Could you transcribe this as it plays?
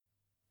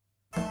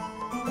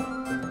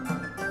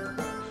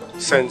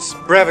since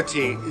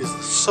brevity is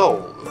the soul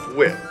of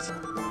wit.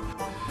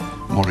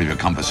 More of your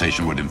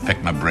conversation would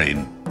infect my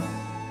brain.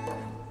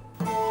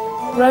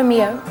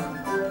 Romeo,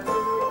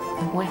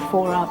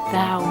 wherefore art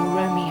thou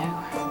Romeo?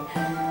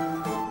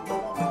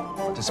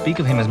 To speak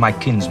of him as my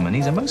kinsman,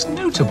 he's a most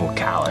notable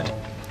coward,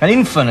 an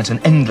infinite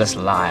and endless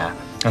liar,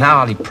 an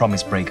hourly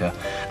promise breaker,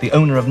 the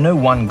owner of no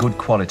one good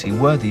quality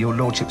worthy your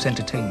lordship's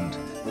entertainment.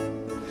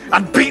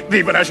 I'd beat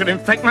thee, but I should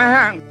infect my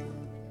hand.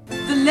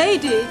 The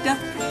lady doth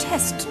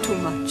protest too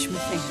much,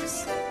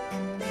 methinks.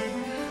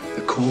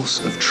 The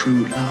course of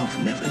true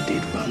love never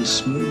did run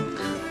smooth.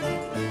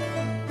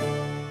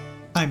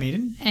 I'm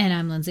Aiden. And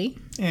I'm Lindsay.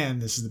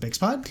 And this is the Big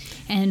Spot.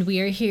 And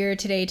we are here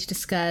today to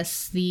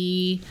discuss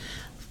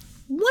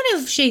one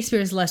of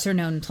Shakespeare's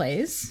lesser-known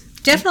plays.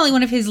 Definitely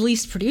one of his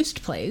least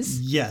produced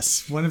plays.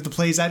 Yes, one of the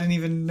plays I didn't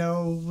even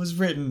know was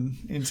written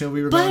until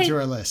we were going through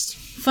our list.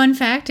 Fun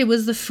fact, it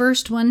was the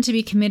first one to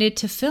be committed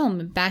to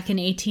film back in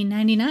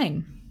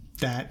 1899.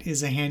 That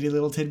is a handy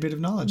little tidbit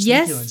of knowledge. Yes,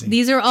 Thank you, Lindsay.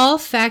 These are all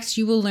facts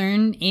you will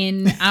learn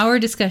in our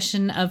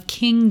discussion of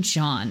King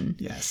John.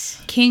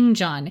 Yes. King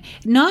John.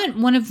 Not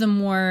one of the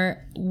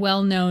more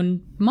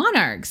well-known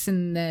monarchs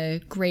in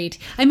the great...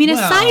 I mean,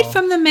 aside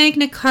from the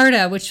Magna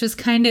Carta, which was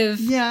kind of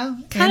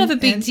a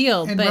big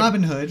deal. And but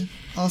Robin Hood,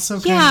 also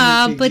kind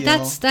of a big deal.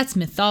 Yeah, but that's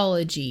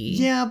mythology.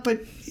 Yeah,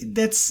 but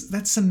that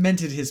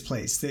cemented his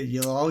place. That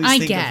you'll always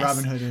think of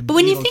Robin Hood and But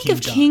when you evil think King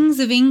of John. kings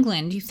of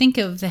England, you think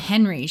of the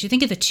Henrys, you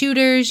think of the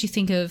Tudors, you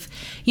think of,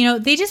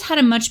 they just had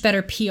a much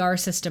better PR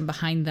system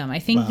behind them. I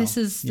think this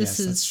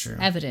is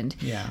evident.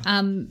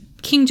 Yeah.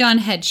 King John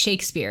had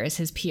Shakespeare as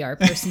his PR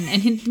person,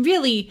 and he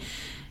really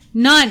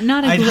not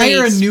a I'd great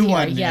hire a new PR.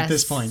 one Yes. at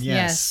this point.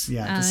 Yes.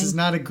 Yeah. This is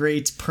not a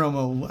great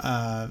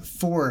promo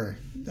for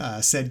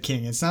said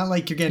king. It's not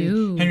like you're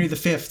getting Henry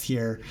V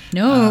here.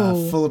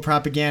 No. Full of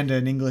propaganda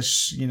and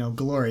English,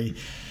 glory.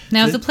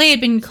 Now, if the play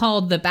had been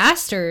called The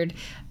Bastard,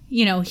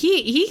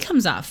 he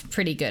comes off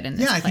pretty good in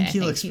this play. I think he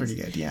looks pretty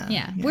good.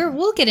 Yeah.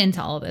 We'll get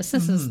into all of this.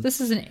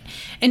 This is an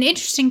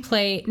interesting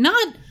play,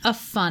 not a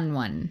fun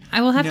one.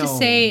 I will have to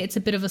say it's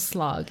a bit of a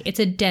slog. It's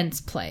a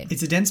dense play.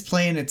 It's a dense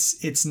play, and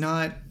it's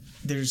not.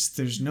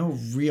 There's no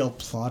real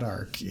plot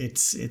arc.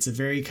 It's a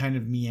very kind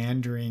of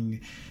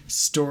meandering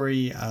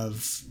story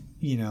of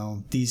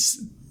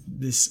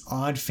this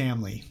odd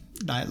family.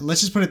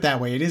 Let's just put it that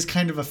way. It is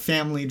kind of a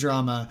family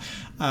drama,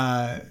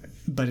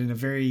 but in a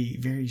very,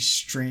 very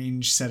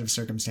strange set of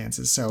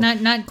circumstances. So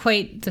not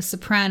quite the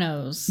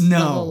Sopranos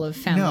level of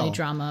family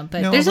drama,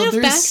 but there's enough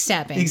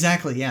backstabbing.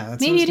 Exactly, yeah.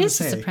 That's Maybe what I was it is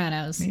gonna the say.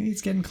 Sopranos. Maybe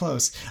it's getting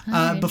close.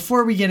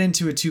 Before we get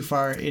into it too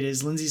far, it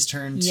is Lindsay's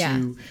turn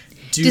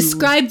to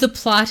describe the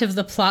plot of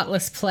the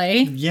plotless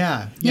play.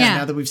 Yeah.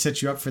 Now that we've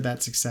set you up for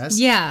that success.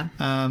 Yeah.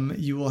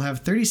 You will have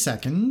 30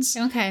 seconds.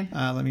 Okay.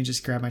 Let me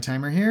just grab my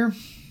timer here.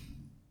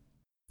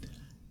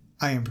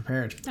 I am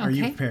prepared. Okay. Are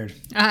you prepared?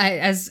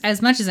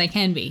 As much as I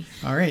can be.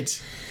 All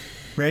right.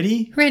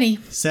 Ready? Ready.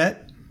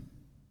 Set?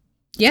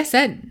 Yeah,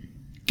 set.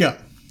 Go.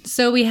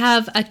 So we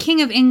have a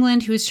king of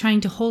England who is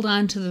trying to hold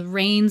on to the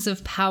reins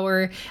of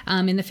power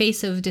in the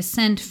face of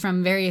dissent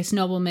from various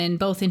noblemen,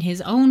 both in his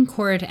own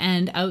court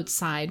and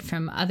outside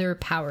from other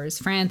powers,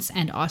 France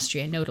and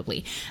Austria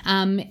notably.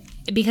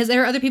 Because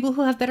there are other people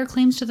who have better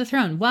claims to the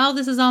throne. While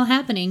this is all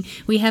happening,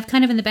 we have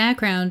kind of in the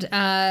background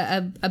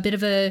a bit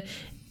of a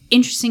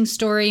interesting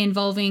story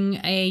involving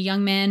a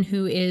young man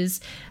who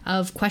is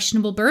of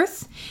questionable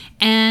birth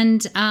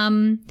and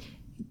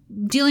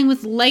dealing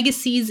with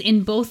legacies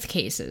in both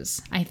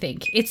cases. I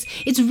think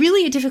it's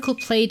really a difficult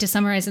play to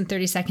summarize in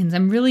 30 seconds.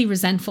 I'm really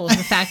resentful of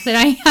the fact that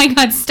I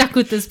got stuck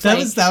with this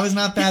play. That was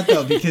not bad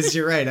though, because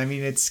you're right. I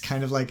mean, it's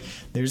kind of like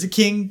there's a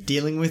king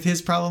dealing with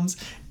his problems,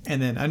 and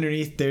then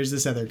underneath there's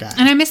this other guy.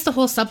 And I missed the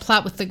whole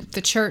subplot with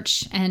the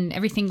church and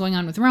everything going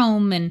on with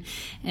Rome and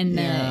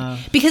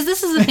because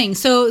this is the thing.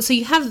 So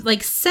you have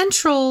like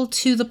central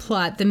to the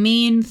plot, the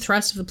main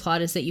thrust of the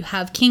plot is that you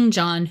have King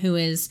John, who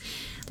is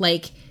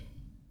like,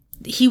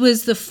 he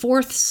was the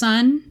fourth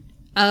son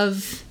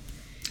of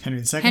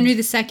Henry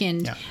II.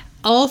 Yeah.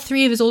 All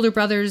three of his older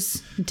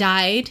brothers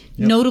died.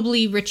 Yep.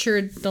 Notably,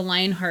 Richard the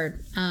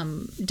Lionheart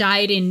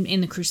died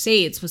in the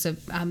Crusades, was a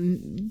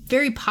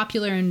very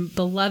popular and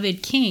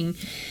beloved king.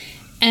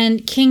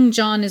 And King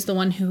John is the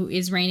one who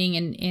is reigning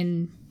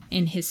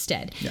in his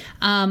stead.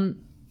 Yeah.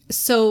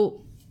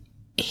 So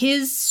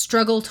his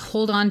struggle to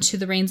hold on to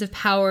the reins of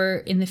power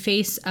in the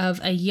face of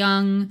a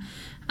young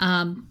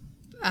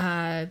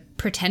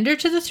pretender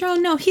to the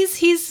throne? No,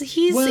 he's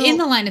in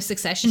the line of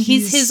succession.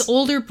 He's his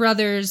older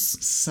brother's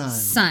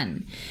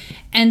son.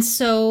 And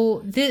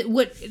so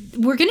what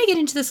we're going to get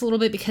into this a little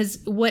bit, because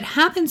what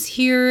happens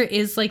here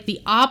is like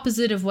the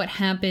opposite of what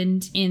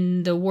happened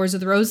in the Wars of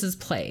the Roses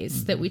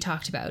plays that we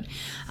talked about.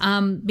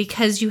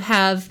 Because you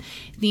have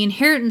the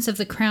inheritance of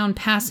the crown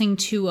passing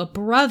to a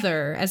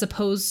brother as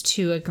opposed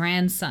to a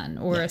grandson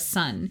or a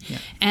son. Yeah.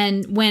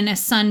 And when a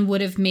son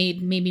would have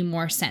made maybe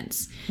more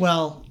sense.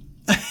 Well,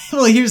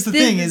 Well, here's the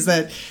thing is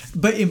that,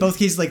 but in both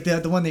cases, like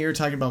the one that you're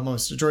talking about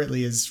most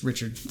adroitly is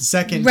Richard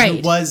II, Right.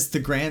 who was the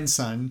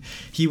grandson.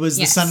 He was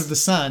the Yes. son of the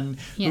son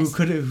Yes.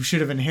 who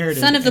should have inherited.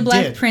 Son of the and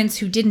Black did. Prince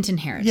who didn't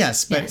inherit.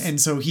 Yes, and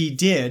so he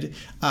did,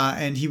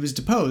 and he was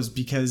deposed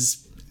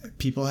because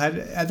people had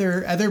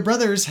other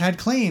brothers had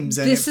claims,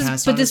 and This it is,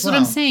 passed but on this as is what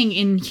well. I'm saying.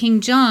 In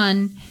King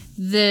John,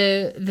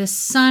 the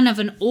son of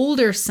an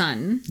older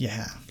son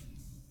Yeah.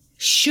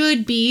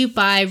 should be,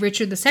 by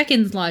Richard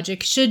II's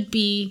logic, should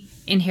be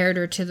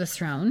inheritor to the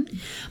throne.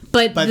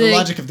 But By the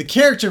logic of the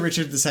character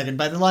Richard II,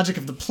 by the logic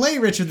of the play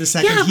Richard II,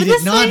 yeah, he but did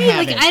that's not what I mean.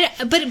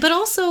 have Like, it. but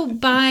also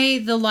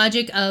by the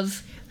logic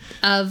of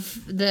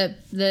the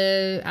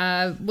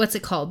what's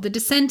it called, the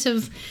descent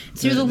of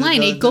through the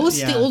line, it goes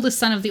to the oldest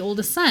son of the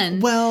oldest son.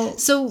 Well,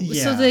 so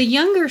yeah. the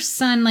younger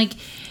son, like,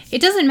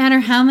 it doesn't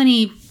matter how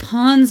many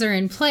pawns are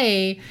in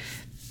play,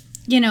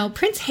 you know,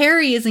 Prince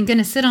Harry isn't going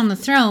to sit on the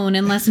throne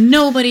unless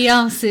nobody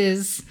else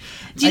is.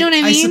 Do you know what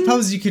I mean? I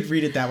suppose you could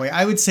read it that way.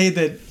 I would say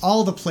that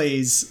all the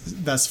plays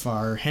thus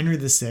far, Henry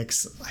VI,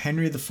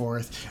 Henry IV,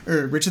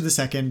 or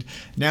Richard II,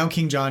 now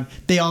King John,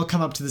 they all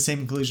come up to the same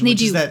conclusion,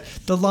 which is that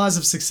the laws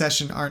of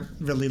succession aren't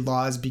really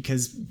laws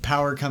because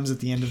power comes at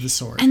the end of the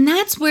sword. And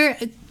that's where...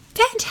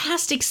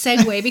 Fantastic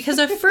segue, because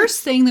our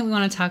first thing that we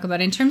want to talk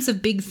about in terms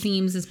of big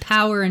themes is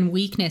power and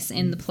weakness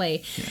in the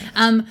play.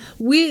 Yeah.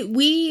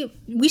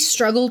 We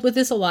struggled with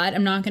this a lot,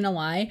 I'm not going to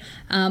lie,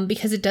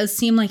 because it does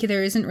seem like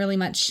there isn't really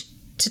much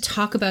to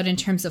talk about in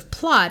terms of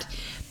plot,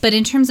 but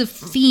in terms of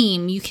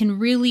theme, you can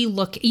really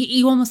look,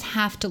 you almost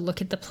have to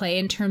look at the play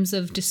in terms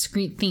of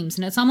discrete themes,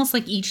 and it's almost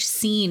like each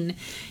scene,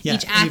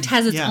 each act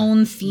has its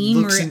own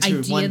theme or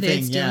idea that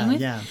it's dealing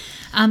with. Yeah.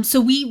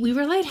 So we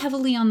relied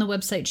heavily on the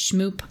website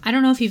Shmoop. I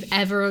don't know if you've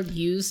ever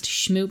used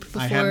Shmoop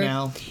before. I have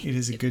now. It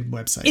is a good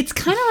website. It's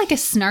kind of like a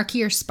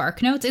snarkier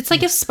SparkNotes. It's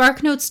like if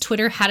SparkNotes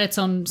Twitter had its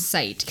own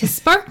site, because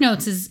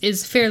SparkNotes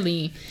is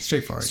fairly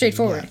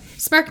straightforward. Yeah.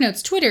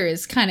 SparkNotes Twitter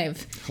is kind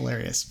of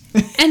hilarious.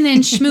 And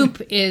then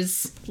Shmoop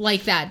is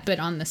like that, but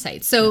on the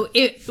site. So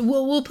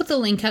we'll put the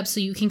link up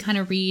so you can kind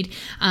of read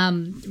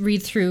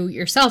through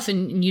yourself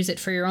and use it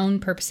for your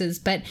own purposes.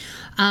 But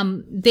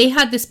they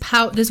had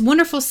this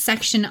wonderful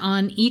section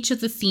on each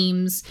of the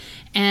themes,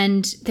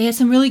 and they had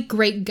some really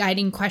great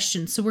guiding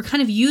questions. So we're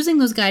kind of using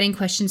those guiding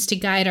questions to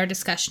guide our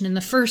discussion. And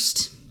the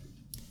first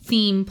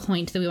theme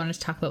point that we wanted to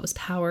talk about was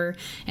power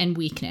and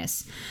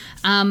weakness.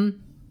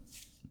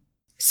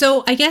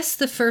 So I guess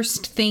the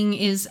first thing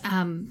is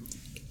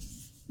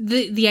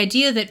the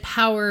idea that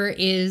power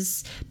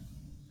is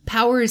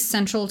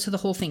central to the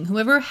whole thing.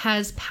 Whoever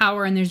has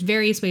power, and there's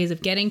various ways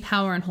of getting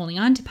power and holding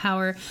on to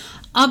power.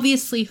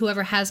 Obviously,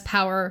 whoever has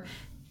power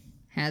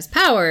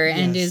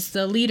and is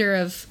the leader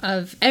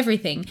of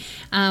everything.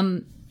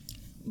 On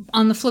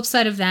the flip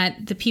side of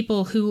that, the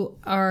people who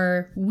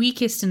are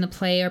weakest in the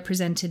play are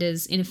presented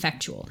as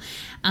ineffectual.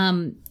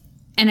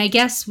 And I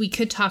guess we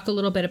could talk a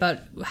little bit about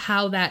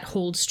how that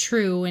holds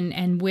true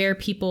and where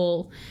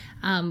people,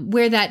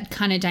 where that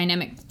kind of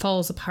dynamic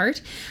falls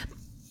apart.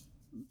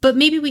 But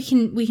maybe we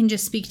can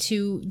just speak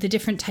to the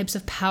different types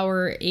of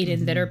power,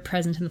 Aidan, that are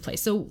present in the play.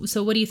 So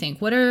what do you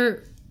think? What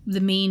are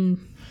the main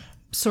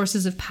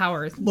sources of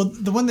power? Well,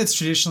 the one that's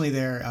traditionally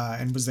there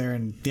and was there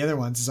in the other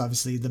ones is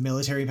obviously the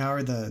military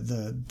power,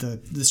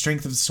 the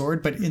strength of the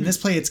sword. But in this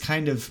play, it's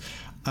kind of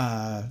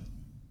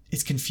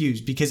it's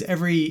confused because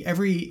every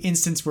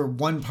instance where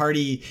one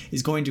party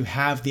is going to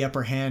have the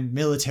upper hand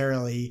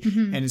militarily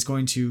and is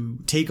going to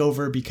take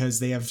over because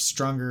they have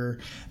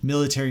stronger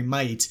military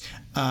might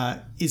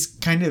is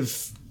kind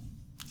of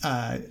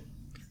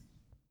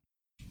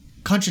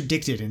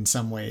contradicted in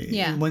some way,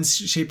 in one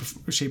shape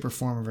or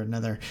form or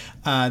another.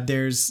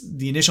 There's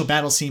the initial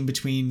battle scene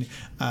between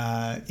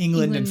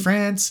England and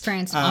France,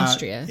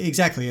 Austria,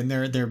 exactly, and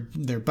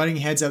they're butting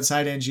heads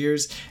outside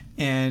Angiers,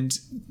 and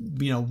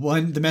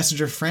the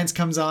messenger of France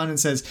comes on and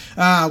says,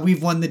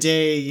 we've won the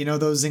day.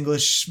 Those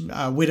English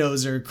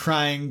widows are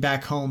crying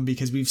back home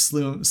because we've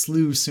slew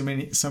so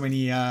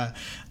many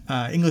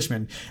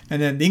Englishmen.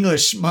 And then the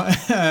English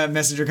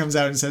messenger comes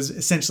out and says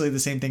essentially the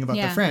same thing about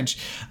the French.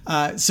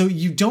 So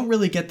you don't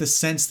really get the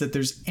sense that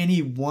there's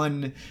any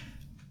one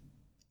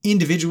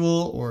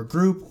individual or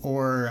group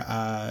or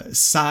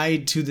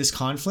side to this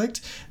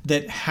conflict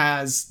that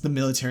has the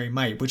military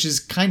might, which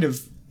is kind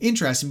of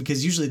interesting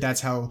because usually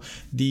that's how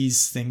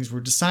these things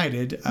were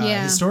decided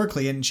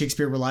historically, and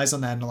Shakespeare relies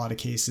on that in a lot of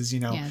cases.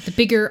 The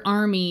bigger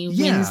army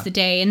wins the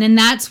day, and then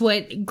that's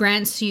what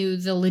grants you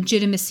the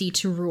legitimacy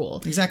to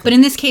rule. Exactly. But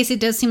in this case,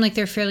 it does seem like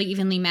they're fairly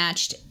evenly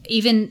matched.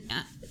 Even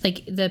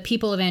like the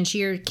people of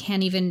Angiers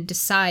can't even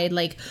decide,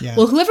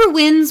 well, whoever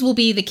wins will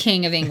be the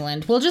king of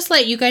England. We'll just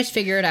let you guys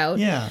figure it out.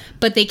 Yeah.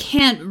 But they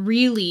can't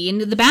really, and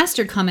the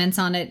Bastard comments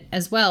on it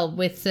as well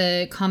with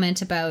the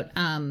comment about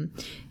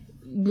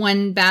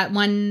one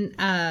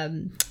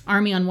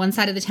army on one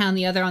side of the town,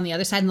 the other on the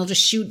other side, and they'll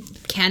just shoot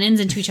cannons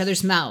into each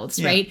other's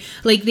mouths, right?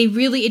 Like it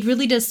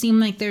really does seem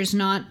like there's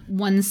not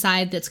one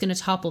side that's going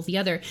to topple the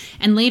other.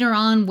 And later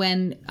on,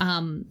 when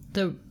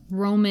the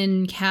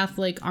Roman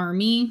Catholic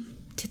army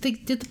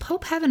Did the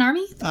Pope have an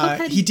army? The Pope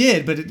had- He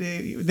did, but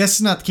that's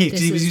not the case.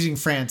 This He was is- using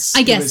France.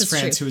 I guess it was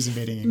that's France true. who was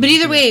invading England. But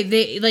either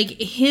way,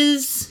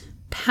 his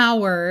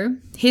power,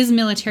 his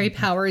military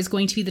power is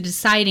going to be the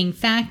deciding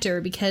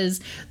factor because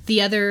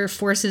the other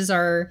forces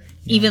are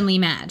evenly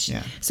matched.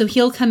 Yeah. So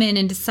he'll come in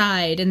and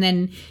decide, and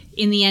then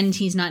in the end,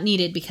 he's not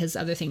needed because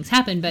other things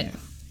happen. But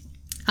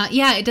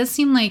it does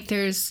seem like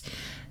there's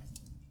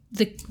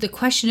the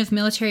question of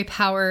military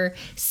power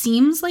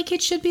seems like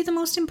it should be the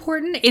most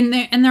important. And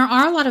there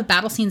are a lot of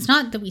battle scenes,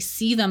 not that we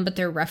see them, but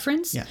they're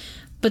referenced. Yeah.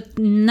 But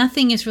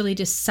nothing is really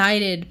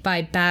decided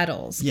by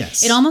battles.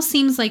 Yes. It almost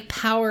seems like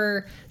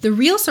power, the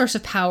real source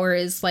of power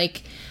is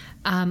like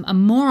a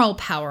moral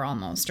power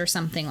almost, or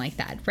something like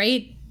that,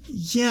 right?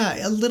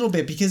 Yeah, a little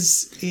bit,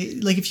 because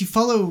if you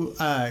follow,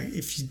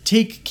 if you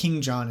take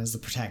King John as the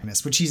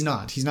protagonist, which he's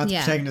not the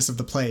protagonist of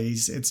the play.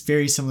 It's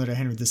very similar to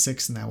Henry VI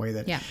in that way,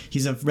 that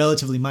he's a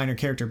relatively minor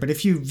character. But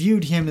if you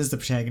viewed him as the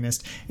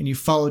protagonist and you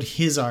followed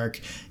his arc,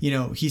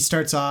 he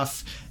starts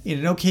off in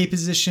an okay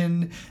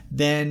position,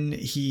 then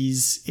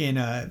he's in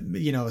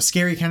a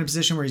scary kind of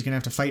position where he's going to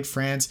have to fight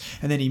France,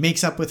 and then he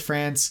makes up with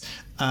France,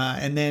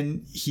 and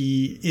then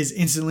he is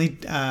instantly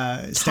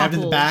stabbed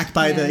in the back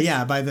by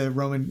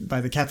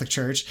the Catholic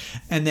Church,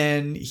 and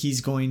then he's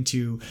going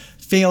to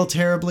fail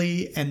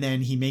terribly, and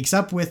then he makes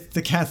up with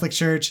the Catholic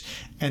Church,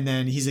 and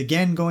then he's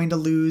again going to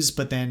lose,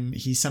 but then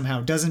he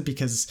somehow doesn't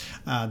because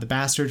the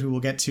bastard, who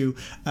we'll get to,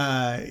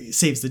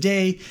 saves the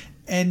day.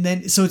 And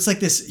then, so it's like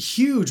this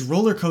huge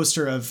roller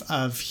coaster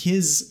of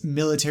his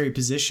military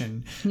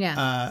position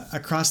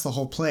across the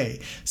whole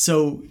play.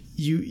 So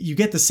you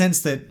get the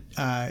sense that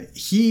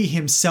he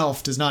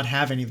himself does not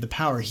have any of the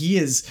power. He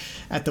is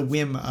at the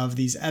whim of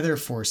these other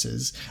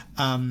forces.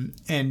 And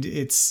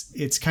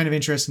it's kind of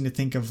interesting to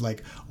think of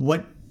like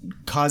what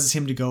causes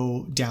him to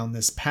go down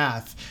this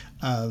path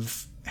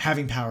of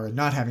having power,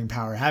 not having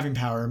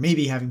power,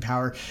 maybe having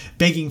power,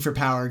 begging for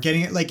power,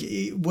 getting it. Like,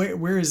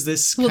 where is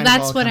this? Well, kind of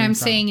that's all what coming I'm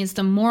from? saying is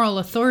the moral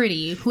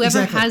authority.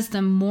 Whoever Exactly. has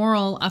the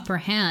moral upper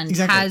hand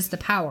has the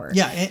power.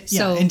 Yeah,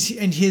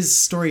 and his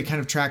story kind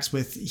of tracks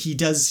with he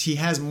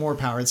has more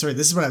power. Sorry,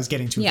 this is what I was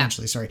getting to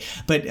eventually. Sorry,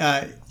 but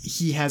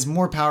he has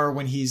more power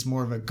when he's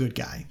more of a good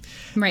guy,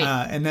 right?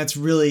 And that's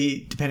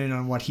really dependent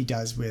on what he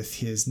does with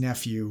his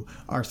nephew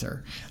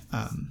Arthur,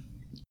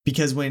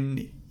 because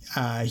when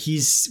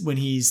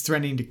he's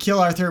threatening to kill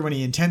Arthur, when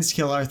he intends to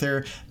kill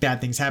Arthur, bad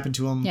things happen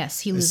to him.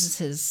 Yes, he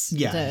loses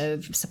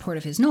the support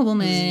of his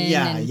noblemen.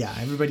 Yeah.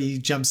 Everybody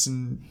jumps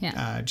on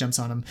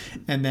him,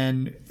 and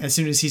then as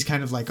soon as he's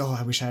kind of like, oh,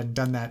 I wish I hadn't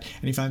done that,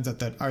 and he finds out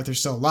that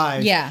Arthur's still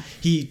alive. Yeah,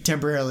 he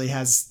temporarily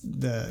has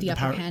the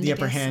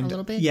upper hand, a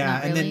little bit. Yeah,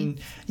 Not and really.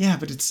 then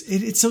but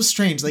it's so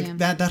strange, like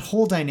that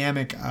whole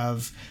dynamic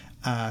of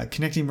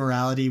connecting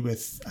morality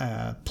with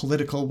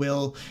political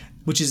will,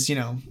 which is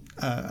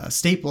a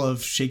staple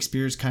of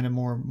Shakespeare's kind of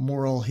more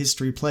moral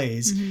history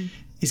plays,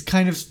 is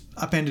kind of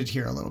upended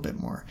here a little bit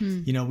more.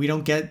 We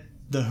don't get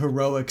the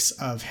heroics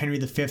of Henry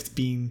V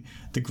being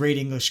the great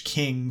English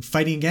king,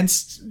 fighting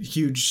against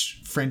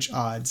huge French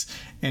odds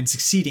and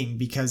succeeding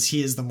because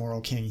he is the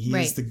moral king. He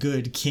is the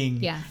good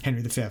king,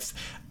 Henry V.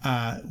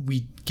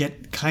 We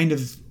get kind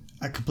of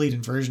a complete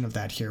inversion of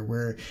that here,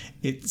 where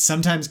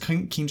sometimes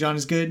King John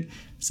is good,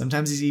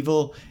 sometimes he's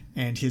evil,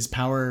 and his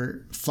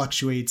power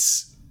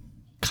fluctuates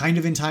kind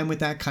of in time with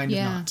that, kind of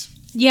not.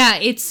 Yeah,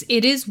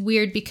 it is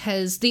weird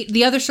because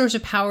the other source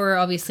of power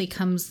obviously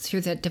comes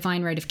through the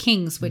divine right of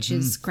kings, which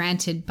is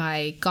granted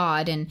by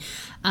God, and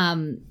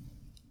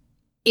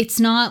it's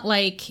not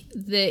like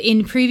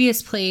in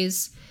previous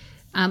plays,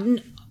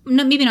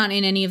 maybe not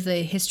in any of the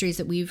histories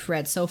that we've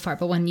read so far,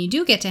 but when you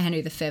do get to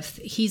Henry V,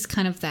 he's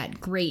kind of that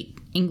great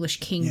English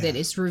king that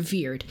is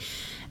revered.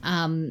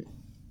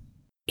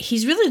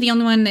 He's really the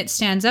only one that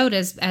stands out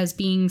as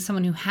being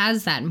someone who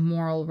has that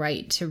moral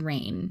right to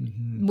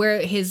reign, where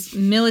his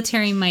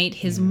military might,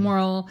 his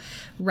moral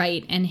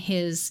right, and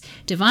his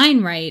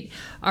divine right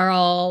are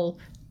all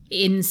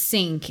in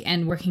sync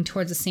and working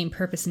towards the same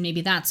purpose. And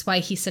maybe that's why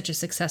he's such a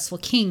successful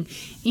king,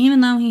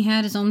 even though he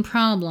had his own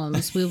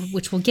problems,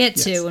 which we'll get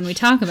to when we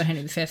talk about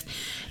Henry V.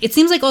 It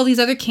seems like all these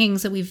other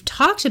kings that we've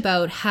talked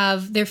about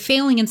they're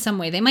failing in some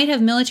way. They might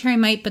have military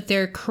might, but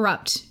they're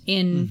corrupt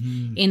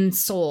in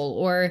soul,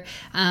 or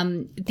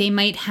they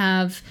might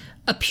have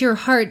a pure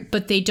heart,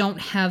 but they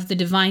don't have the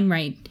divine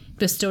right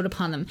bestowed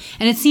upon them.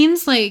 And it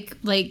seems like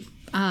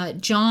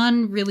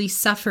John really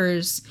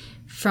suffers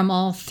from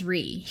all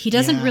three. He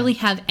doesn't really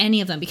have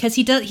any of them because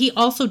he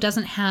also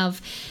doesn't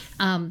have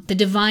the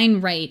divine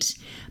right.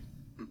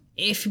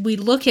 If we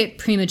look at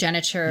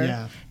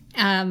primogeniture,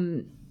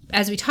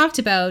 as we talked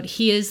about,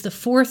 he is the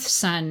fourth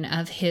son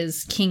of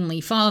his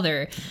kingly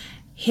father.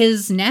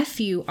 His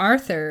nephew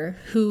Arthur,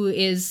 who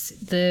is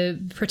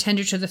the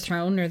pretender to the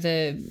throne, or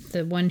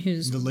the one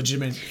who's the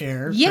legitimate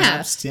heir,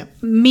 perhaps.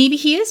 Maybe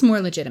he is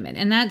more legitimate,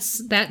 and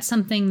that's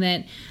something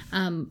that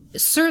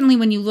certainly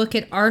when you look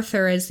at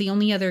Arthur as the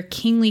only other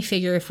kingly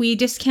figure, if we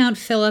discount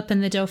Philip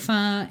and the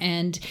Dauphin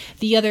and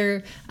the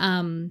other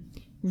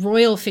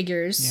royal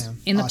figures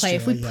in the play,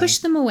 if we push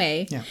them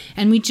away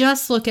and we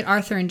just look at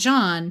Arthur and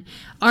John,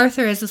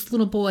 Arthur as this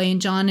little boy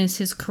and John is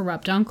his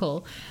corrupt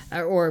uncle,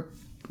 or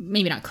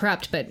maybe not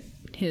corrupt, but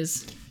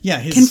his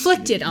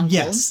conflicted uncle.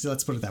 Yes,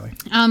 let's put it that way.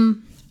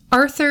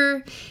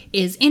 Arthur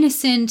is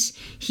innocent.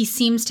 He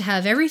seems to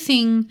have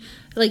everything.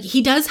 Like,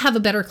 he does have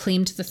a better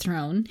claim to the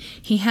throne.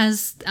 He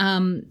has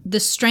the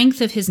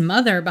strength of his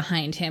mother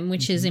behind him,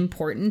 which is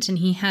important. And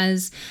he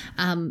has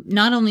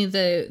not only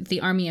the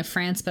army of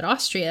France, but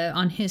Austria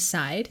on his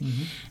side.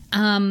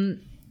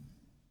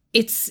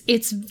 It's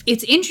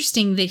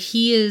interesting that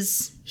he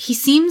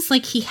seems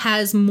like he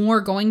has more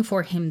going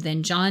for him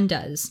than John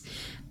does.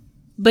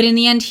 But in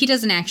the end, he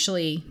doesn't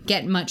actually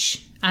get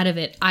much out of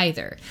it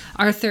either.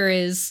 Arthur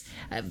is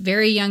a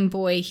very young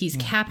boy. He's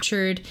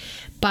captured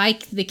by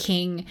the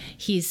king.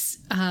 He's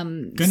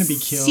going to be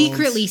killed,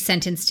 secretly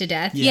sentenced to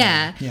death.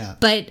 Yeah.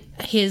 But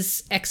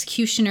his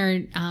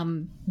executioner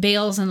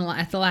bails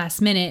at the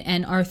last minute,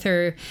 and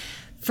Arthur,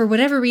 for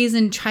whatever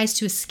reason, tries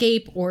to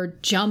escape or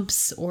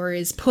jumps or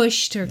is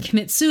pushed or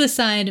commits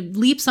suicide,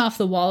 leaps off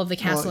the wall of the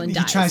castle and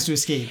dies. He tries to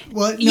escape.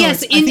 Well, no,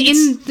 yes,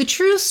 in the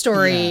true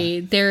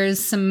story,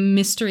 there's some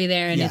mystery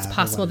there, and it's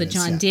possible that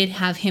John did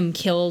have him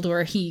killed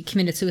or he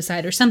committed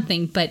suicide or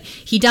something, but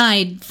he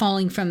died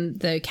falling from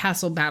the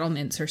castle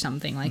battlements or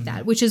something like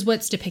that, which is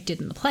what's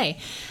depicted in the play.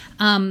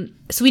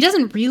 So he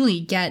doesn't really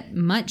get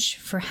much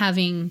for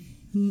having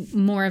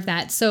more of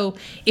that. So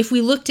if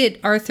we looked at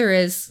Arthur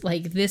as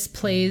like this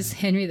plays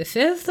Henry V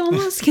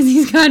almost, because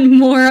he's got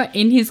more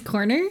in his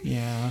corner,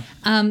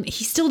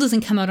 he still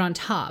doesn't come out on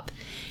top.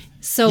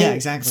 So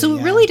exactly. So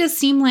it really does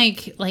seem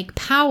like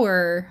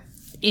power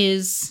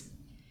it's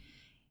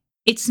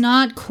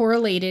not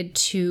correlated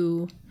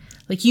to,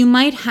 like, you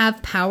might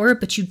have power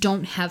but you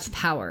don't have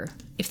power,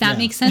 if that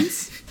makes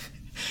sense.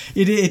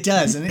 It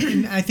does,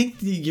 and I think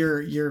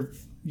your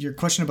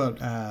question about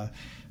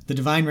the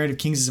divine right of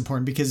kings is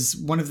important, because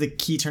one of the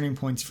key turning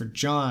points for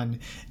John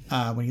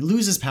when he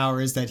loses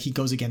power is that he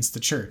goes against the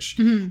church.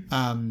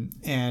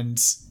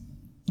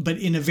 But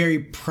in a very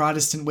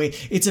Protestant way.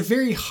 It's a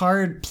very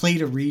hard play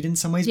to read in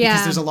some ways,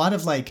 because there's a lot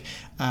of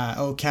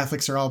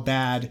Catholics are all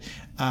bad.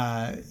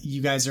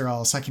 You guys are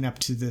all sucking up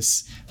to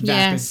this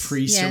vapid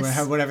priest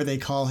or whatever they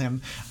call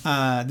him,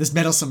 this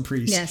meddlesome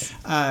priest.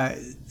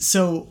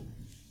 So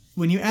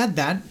when you add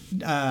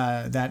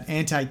that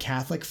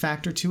anti-Catholic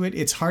factor to it,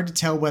 it's hard to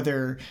tell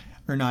whether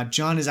or not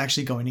John is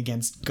actually going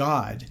against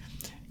God.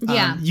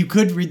 You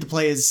could read the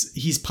play as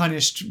he's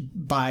punished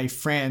by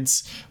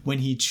France when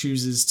he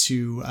chooses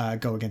to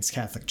go against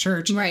Catholic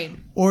Church. Right.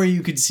 Or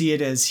you could see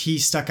it as he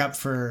stuck up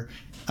for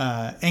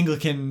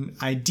Anglican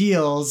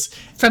ideals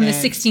from the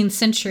 16th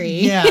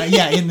century.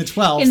 In the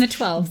 12th. In the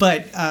 12th.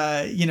 But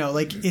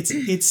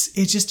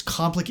it's just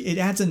complicated.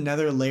 It adds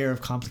another layer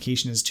of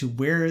complication as to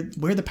where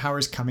the power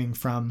is coming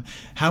from.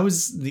 How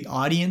is the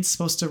audience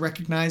supposed to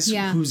recognize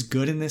who's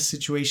good in this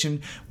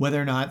situation,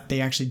 whether or not they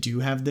actually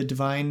do have the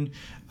divine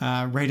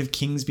right of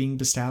kings being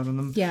bestowed on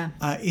them?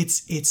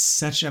 It's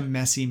such a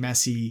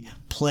messy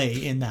play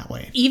in that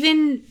way.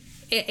 Even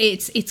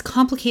it's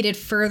complicated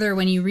further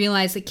when you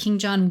realize that King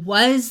John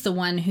was the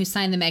one who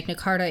signed the Magna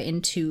Carta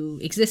into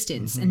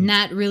existence, and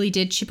that really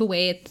did chip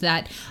away at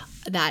that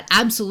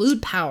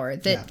absolute power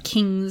that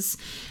kings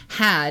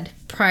had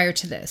prior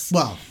to this.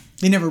 Well,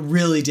 they never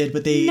really did,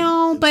 but they...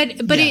 No, but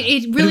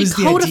it really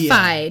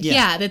codified,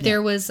 that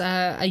there was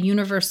a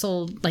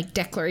universal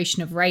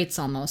declaration of rights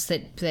almost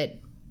that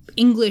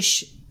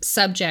English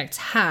subjects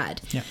had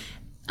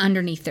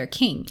underneath their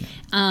king.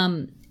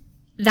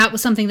 That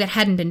was something that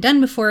hadn't been done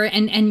before,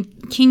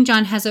 and King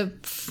John has a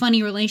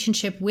funny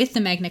relationship with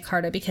the Magna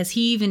Carta, because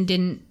he even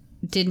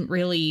didn't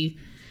really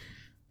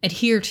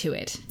adhere to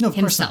it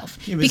himself.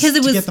 It was because it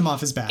was to get them off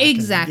his back.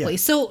 Exactly.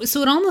 So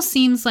it almost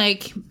seems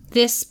like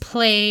this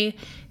play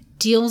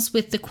deals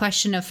with the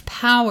question of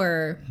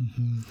power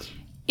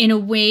in a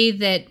way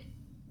that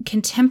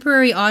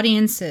contemporary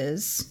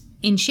audiences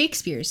in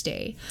Shakespeare's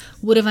day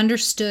would have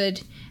understood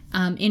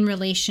in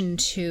relation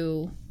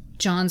to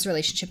John's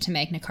relationship to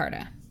Magna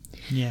Carta.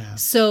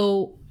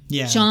 So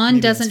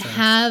John doesn't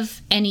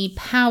have any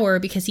power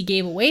because he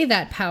gave away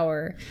that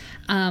power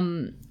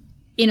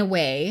in a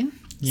way.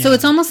 So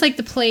it's almost like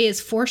the play is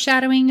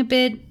foreshadowing a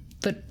bit,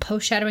 but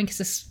post-shadowing, because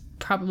this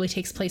probably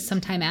takes place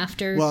sometime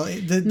after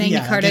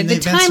Magna Carta. Again, the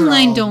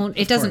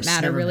timeline doesn't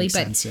matter really,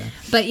 but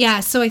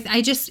so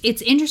I just,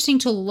 it's interesting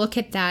to look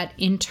at that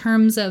in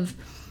terms of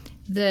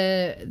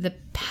the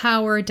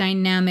power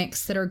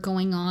dynamics that are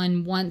going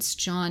on once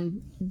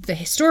the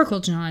historical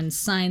John,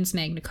 signs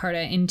Magna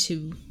Carta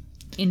into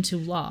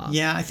law.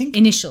 I think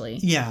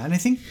initially. And I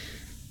think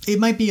it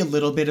might be a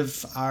little bit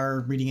of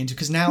our reading into,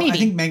 because now I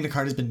think Magna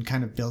Carta has been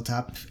kind of built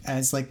up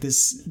as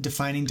this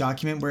defining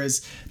document,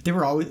 whereas there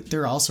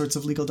are all sorts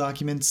of legal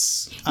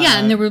documents.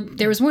 And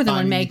there was more than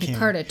one Magna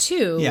Carta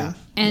too.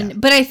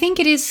 But I think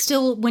it is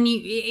still,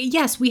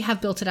 we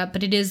have built it up,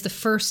 but it is the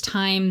first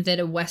time that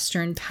a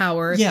Western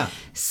power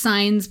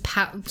signs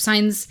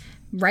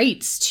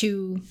rights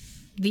to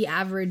the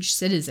average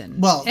citizen.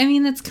 Well, I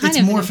mean, that's kind it's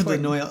of more for the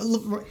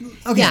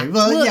Okay,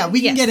 Yeah. we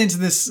can yes. get into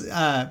this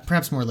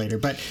perhaps more later,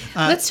 but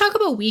Let's talk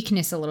about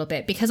weakness a little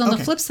bit, because on the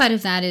flip side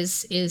of that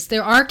is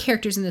there are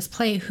characters in this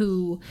play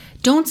who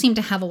don't seem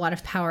to have a lot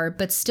of power,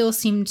 but still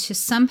seem to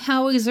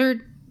somehow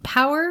exert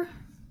power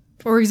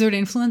or exert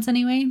influence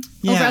anyway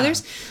over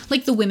others.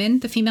 Like the women,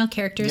 the female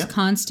characters,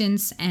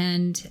 Constance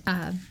and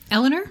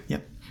Eleanor,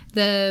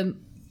 the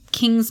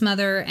king's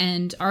mother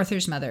and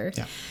Arthur's mother.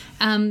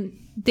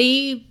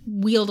 They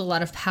wield a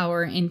lot of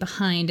power in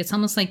behind. It's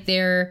almost like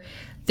they're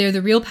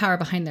the real power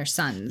behind their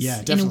sons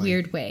in a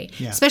weird way,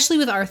 especially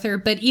with Arthur,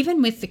 but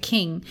even with the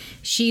king.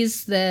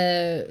 She's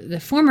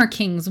the former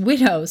king's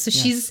widow, so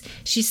she's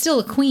still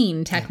a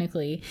queen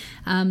technically,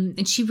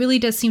 and she really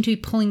does seem to be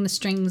pulling the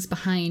strings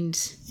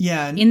behind.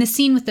 In the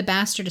scene with the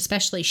bastard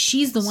especially,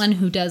 she's the one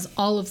who does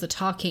all of the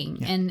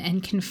talking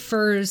and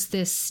confers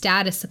this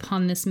status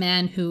upon this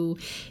man who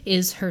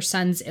is her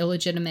son's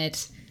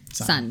illegitimate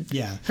son.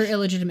 Her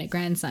illegitimate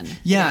grandson.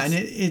 And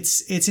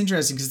it's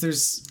interesting because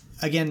there's,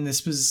 again,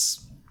 this was,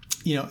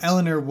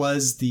 Eleanor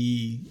was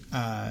the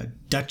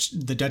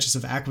Duchess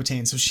of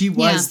Aquitaine, so she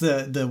was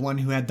the one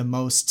who had the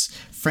most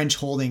French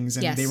holdings,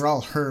 and they were all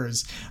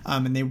hers,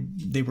 and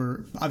they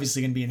were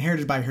obviously going to be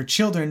inherited by her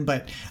children,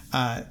 but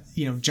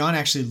John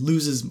actually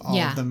loses all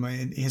of them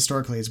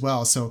historically as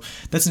well. So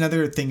that's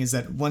another thing, is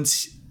that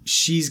once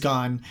she's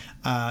gone,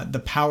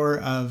 the power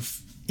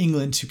of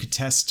England to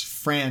contest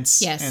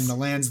France and the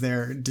lands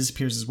there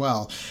disappears as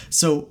well.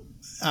 So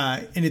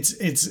and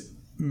it's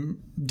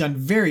done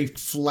very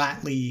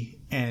flatly,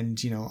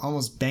 and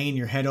almost banging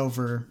your head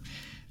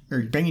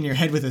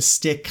with a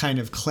stick kind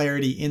of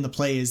clarity in the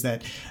play, is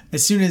that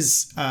as soon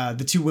as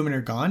the two women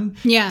are gone,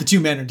 the two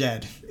men are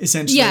dead,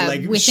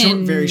 essentially,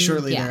 very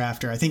shortly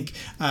thereafter. I think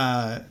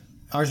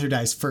Arthur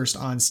dies first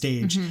on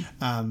stage,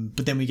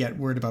 but then we get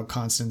word about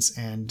Constance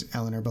and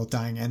Eleanor both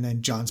dying, and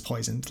then John's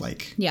poisoned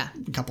a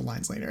couple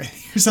lines later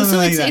or something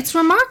like that. It's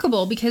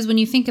remarkable, because when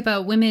you think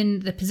about women,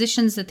 the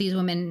positions that these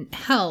women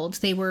held,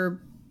 they were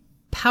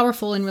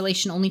powerful in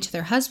relation only to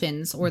their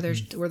husbands or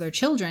their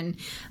children,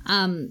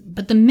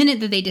 but the minute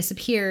that they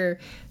disappear,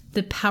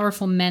 the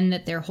powerful men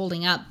that they're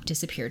holding up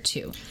disappear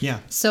too.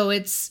 So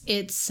it's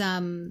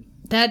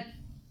that.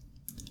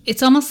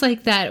 It's almost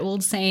like that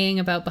old saying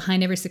about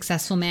behind every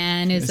successful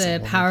man is a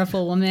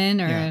powerful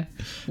woman, or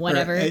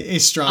whatever. Or a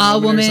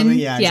strong woman or something.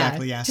 Yeah,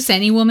 exactly. Yeah. Just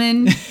any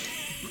woman.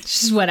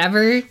 Just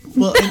whatever.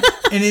 Well,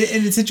 and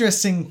it's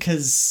interesting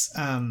because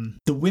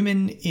the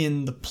women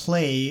in the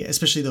play,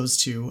 especially those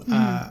two,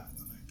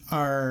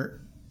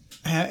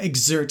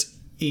 exert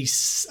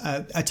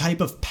a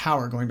type of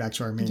power, going back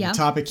to our main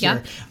topic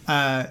here,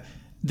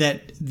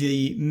 that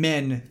the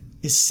men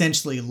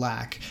essentially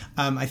lack.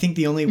 I think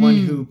the only one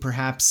who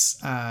perhaps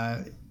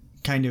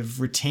kind of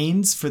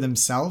retains for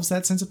themselves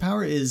that sense of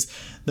power is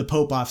the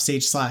Pope off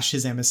stage /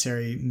 his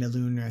emissary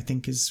Melun,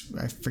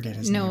 I forget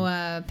his name.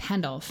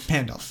 Pandulf.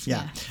 Pandulf,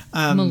 yeah.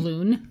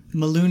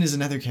 Melun is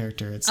another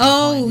character.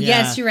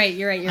 Yes, you're right.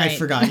 I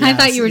forgot. I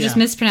thought you were just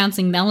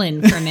mispronouncing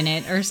melon for a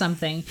minute or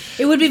something.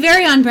 It would be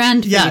very on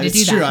brand for you to do that.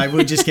 Yeah, it's true. I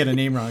would just get a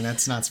name wrong.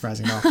 That's not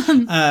surprising at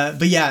all.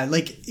 But yeah,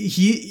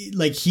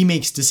 he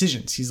makes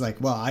decisions. He's like,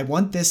 well, I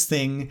want this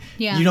thing.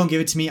 Yeah. You don't give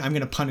it to me, I'm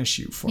going to punish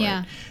you for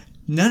it.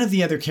 None of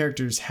the other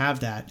characters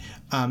have that,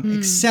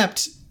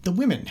 except the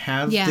women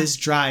have this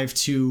drive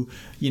to,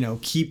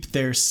 keep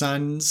their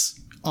sons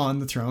on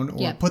the throne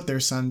or put their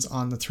sons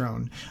on the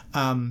throne.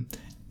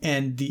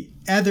 And the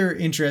other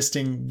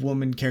interesting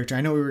woman character,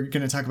 I know we were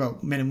going to talk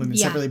about men and women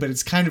separately, but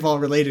it's kind of all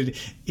related,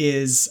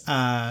 is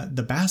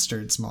the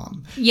bastard's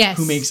mom. Yes.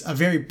 Who makes a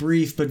very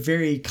brief but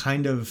very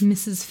kind of...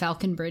 Mrs.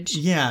 Falconbridge.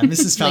 Yeah,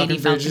 Mrs.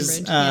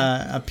 Falconbridge's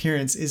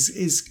appearance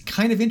is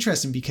kind of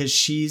interesting, because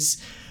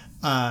she's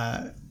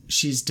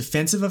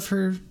defensive of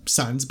her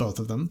sons, both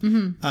of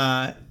them,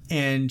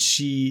 and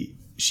she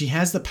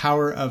has the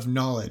power of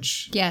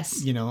knowledge.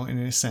 Yes, in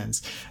a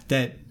sense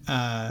that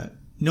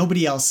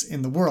nobody else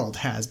in the world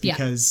has,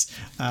 because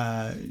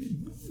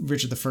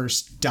Richard I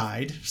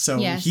died, so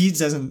he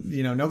doesn't.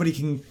 Nobody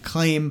can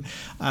claim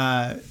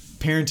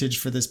parentage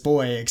for this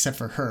boy except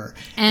for her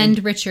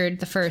and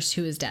Richard I,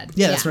 who is dead.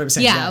 Yeah, that's what I'm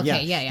saying.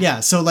 Yeah.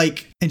 So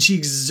and she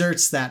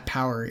exerts that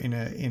power in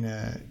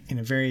a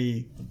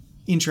very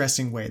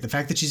interesting way. The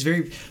fact that she's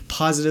very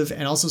positive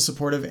and also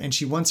supportive, and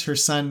she wants her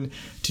son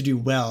to do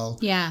well.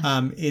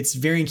 It's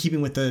very in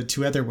keeping with the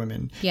two other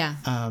women.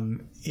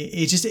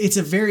 It's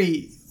a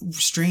very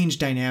strange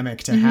dynamic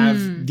to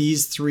have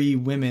these three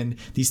women,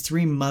 these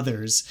three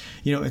mothers.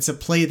 It's a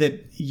play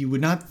that you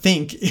would not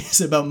think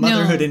is about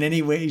motherhood in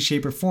any way,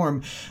 shape, or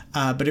form,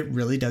 but it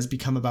really does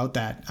become about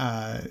that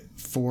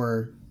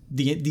for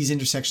these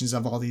intersections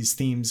of all these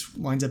themes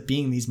winds up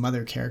being these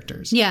mother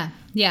characters. Yeah.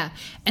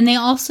 And they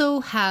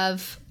also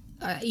have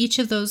each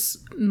of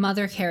those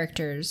mother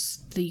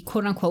characters, the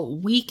quote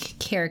unquote weak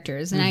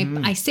characters.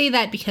 And I say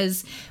that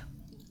because,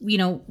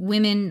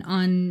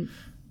 women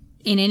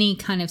in any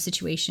kind of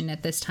situation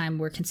at this time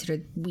were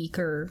considered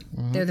weaker.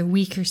 They're the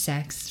weaker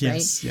sex,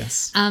 right?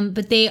 Yes.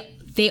 But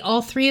they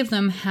all three of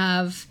them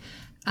have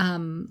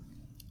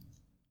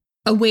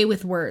away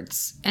with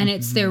words, and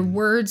it's their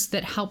words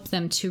that help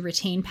them to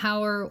retain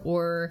power,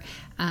 or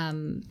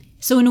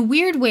so in a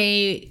weird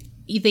way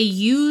they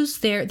use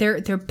their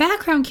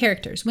background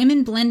characters.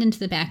 Women blend into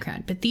the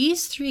background, but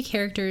these three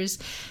characters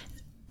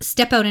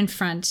step out in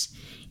front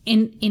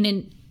in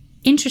an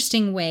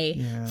interesting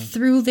way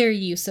through their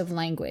use of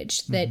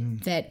language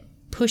that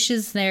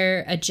pushes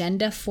their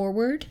agenda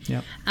forward,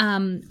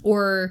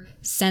 or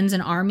sends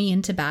an army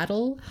into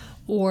battle,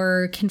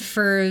 or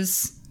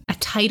confers a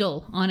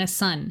title on a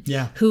son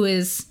who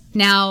is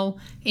now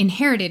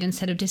inherited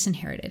instead of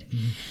disinherited.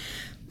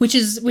 Which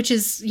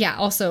is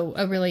also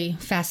a really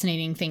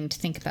fascinating thing to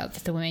think about,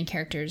 that the women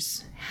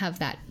characters have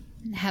that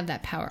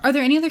power. Are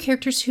there any other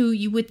characters who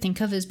you would think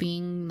of as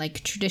being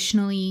like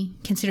traditionally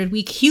considered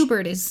weak?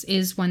 Hubert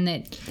is one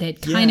that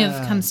kind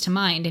of comes to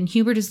mind, and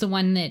Hubert is the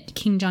one that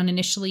King John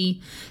initially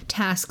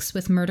tasks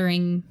with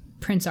murdering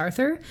Prince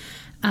Arthur.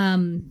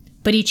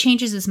 But he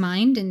changes his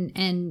mind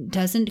and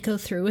doesn't go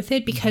through with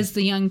it because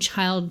the young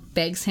child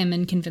begs him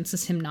and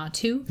convinces him not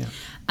to.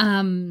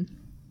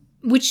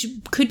 Which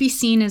could be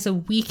seen as a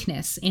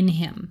weakness in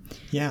him.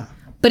 Yeah.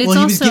 But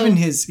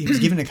it's he was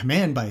given a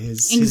command by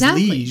his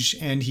liege,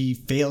 and he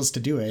fails to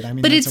do it. I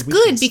mean, but it's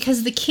good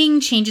because the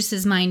king changes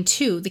his mind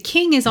too. The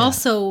king is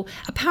also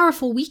a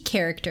powerful weak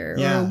character,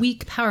 or a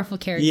weak powerful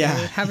character,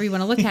 however you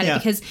want to look at it,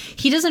 because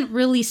he doesn't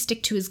really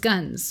stick to his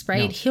guns,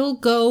 right? No. He'll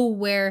go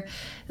where,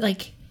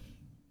 like,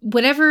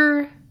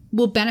 whatever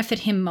will benefit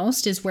him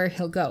most is where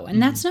he'll go.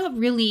 And that's not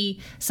really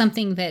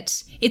something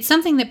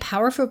that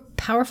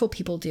powerful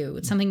people do.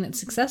 It's something that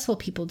successful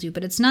people do,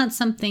 but it's not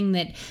something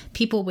that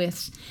people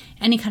with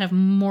any kind of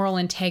moral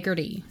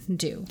integrity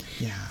do.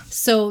 Yeah.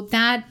 So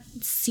that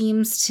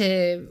seems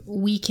to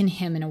weaken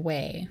him in a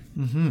way.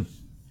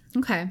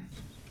 Okay.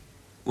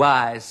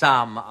 Why,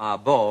 some are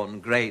born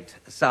great,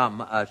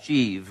 some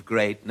achieve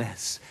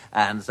greatness,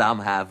 and some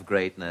have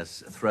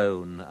greatness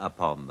thrown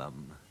upon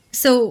them.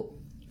 So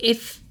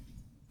if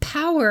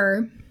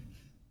power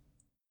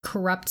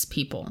corrupts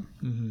people,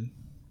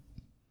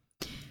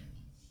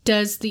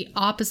 does the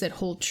opposite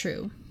hold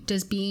true?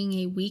 Does being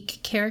a weak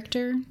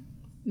character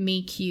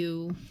make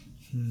you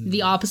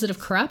the opposite of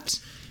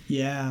corrupt?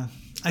 Yeah,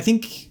 I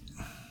think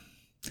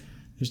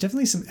there's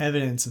definitely some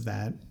evidence of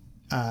that.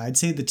 I'd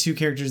say the two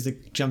characters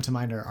that jump to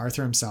mind are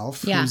Arthur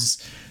himself,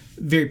 who's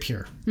very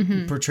pure,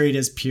 portrayed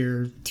as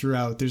pure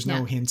throughout. There's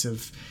no hint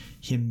of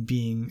him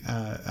being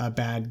a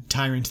bad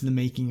tyrant in the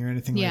making or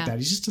anything like that.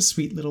 He's just a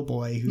sweet little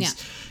boy who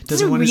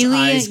doesn't want his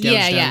eyes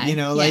gouged out. You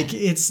know, like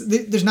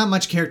there's not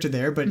much character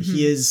there, but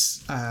he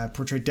is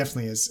portrayed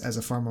definitely as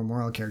a far more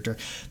moral character.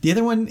 The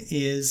other one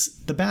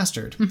is the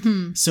bastard.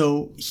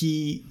 So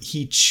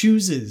he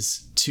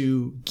chooses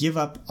to give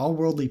up all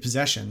worldly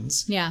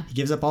possessions. Yeah. He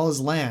gives up all his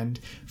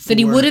land that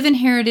he would have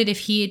inherited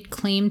if he had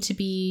claimed to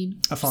be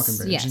a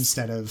Falconbridge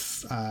instead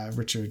of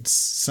Richard's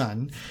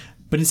son.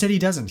 But instead he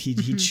doesn't.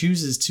 He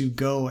chooses to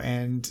go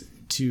and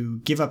to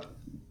give up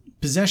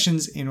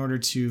possessions in order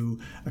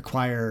to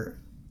acquire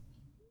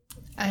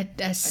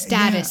a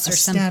status or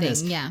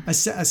something. A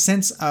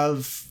sense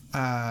of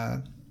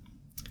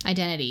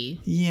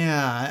identity.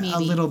 Yeah, maybe. A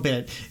little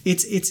bit.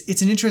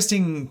 It's an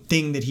interesting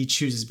thing that he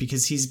chooses,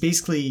 because he's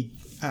basically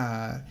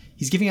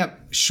he's giving up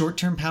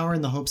short-term power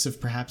in the hopes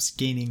of perhaps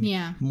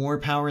gaining more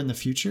power in the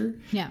future.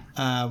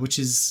 Yeah. Which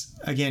is,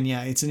 again,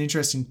 it's an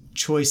interesting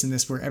choice in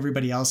this, where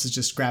everybody else is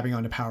just grabbing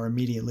onto power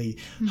immediately,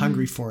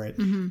 hungry for it.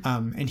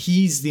 And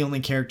he's the only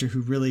character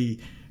who really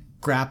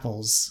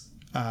grapples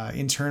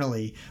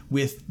internally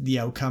with the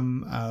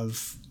outcome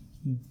of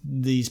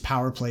these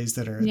power plays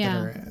that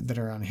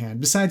are on hand.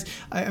 Besides,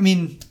 I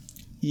mean,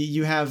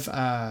 you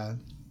have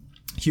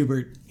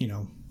Hubert,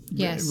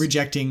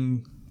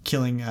 rejecting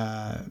killing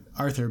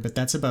Arthur, but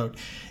that's about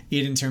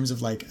it in terms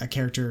of like a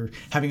character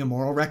having a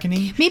moral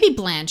reckoning. Maybe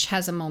Blanche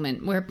has a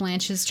moment where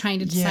Blanche is trying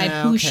to decide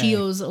who she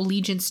owes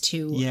allegiance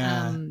to.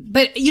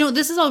 But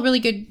this is all really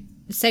good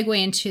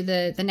segue into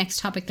the next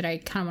topic that I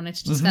kind of wanted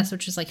to discuss,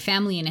 which is like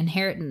family and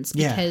inheritance,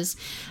 because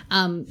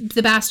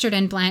the bastard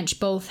and Blanche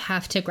both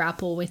have to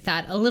grapple with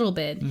that a little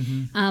bit.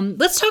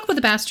 Let's talk about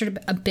the bastard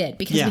a bit,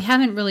 because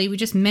we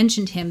just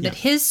mentioned him, but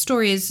his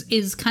story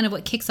is kind of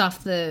what kicks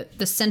off the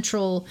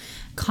central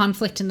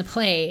conflict in the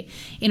play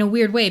in a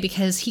weird way,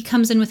 because he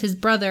comes in with his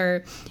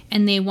brother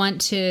and they want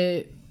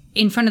to,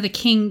 in front of the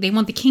king, they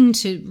want the king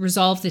to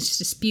resolve this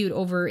dispute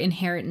over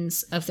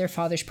inheritance of their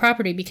father's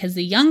property, because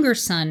the younger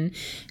son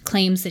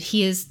claims that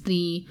he is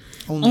the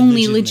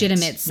only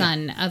legitimate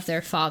son of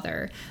their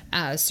father,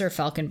 Sir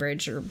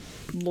Falconbridge or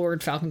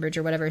Lord Falconbridge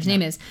or whatever his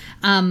name is.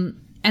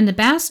 And the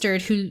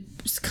bastard, who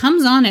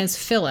comes on as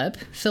Philip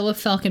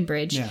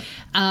Falconbridge,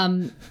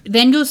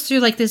 then goes through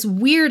like this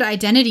weird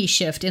identity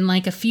shift in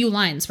like a few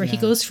lines, where he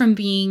goes from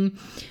being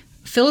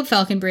Philip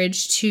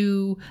Falconbridge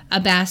to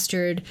a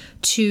bastard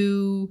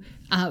to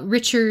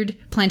Richard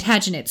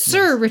Plantagenet,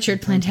 Sir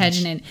Richard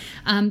Plantagenet,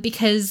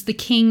 because the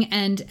king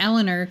and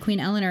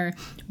Queen Eleanor,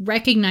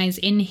 recognize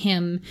in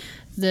him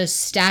the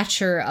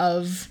stature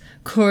of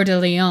Coeur de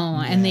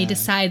Lion, and they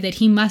decide that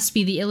he must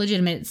be the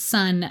illegitimate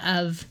son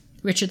of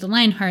Richard the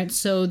Lionheart,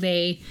 so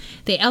they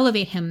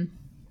elevate him.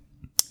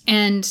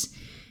 And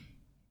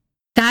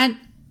that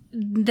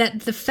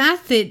the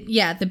fact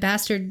that, the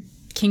bastard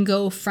can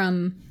go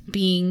from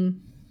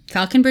being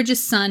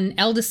Falconbridge's son,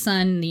 eldest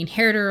son, the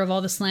inheritor of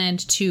all this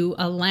land, to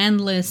a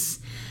landless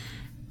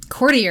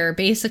courtier,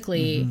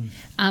 basically,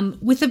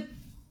 with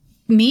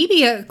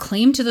maybe a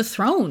claim to the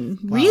throne.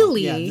 Wow.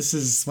 Really, yeah, this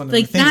is one of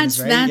the things,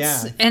 right?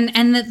 That's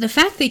and the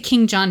fact that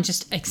King John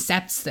just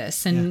accepts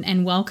this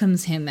and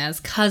welcomes him as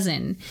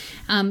cousin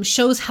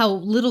shows how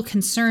little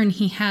concern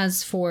he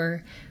has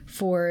for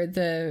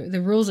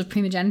the rules of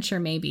primogeniture,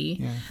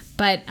 maybe,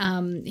 but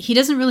he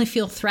doesn't really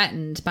feel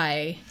threatened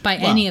by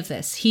any of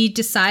this. He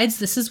decides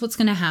this is what's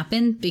going to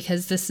happen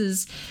because this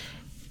is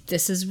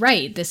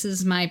right. This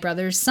is my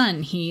brother's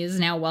son. He is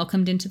now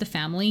welcomed into the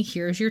family.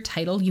 Here's your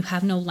title. You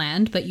have no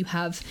land, but you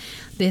have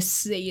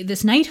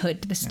this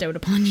knighthood bestowed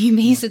upon you,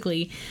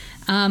 basically.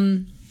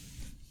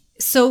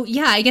 So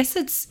yeah, I guess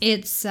it's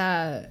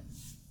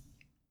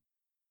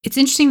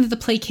interesting that the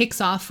play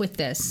kicks off with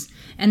this,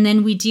 and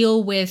then we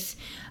deal with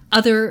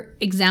other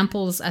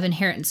examples of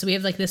inheritance. So we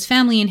have like this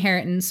family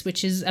inheritance,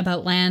 which is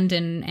about land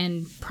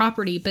and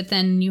property, but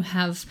then you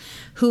have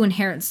who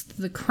inherits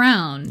the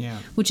crown,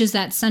 which is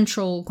that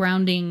central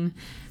grounding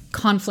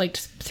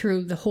conflict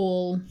through the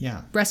whole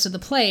rest of the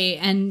play.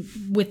 And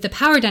with the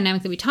power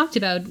dynamic that we talked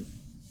about,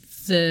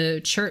 the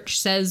church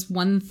says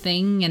one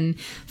thing and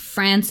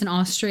France and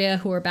Austria,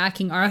 who are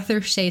backing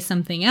Arthur, say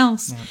something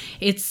else.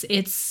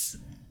 It's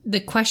the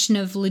question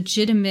of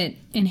legitimate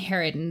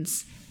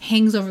inheritance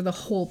hangs over the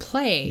whole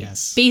play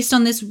based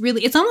on this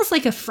really, it's almost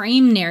like a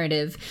frame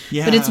narrative,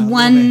 but it's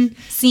one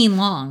scene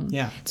long.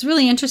 It's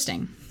really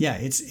interesting.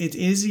 It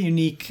is a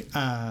unique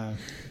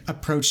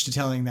approach to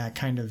telling that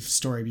kind of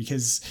story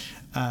because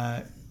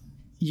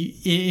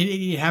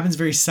it happens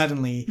very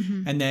suddenly,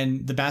 and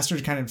then the bastard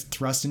is kind of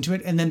thrust into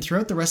it, and then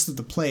throughout the rest of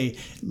the play,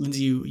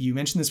 Lindsay, you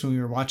mentioned this when we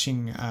were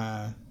watching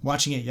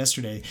it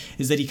yesterday,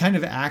 is that he kind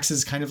of acts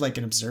as kind of like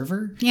an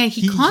observer.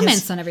 He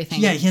comments on everything.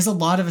 He has a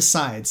lot of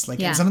asides,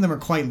 and some of them are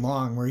quite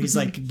long, where he's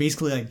like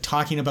basically like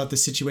talking about the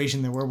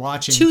situation that we're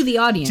watching to the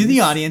audience,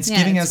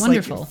 giving us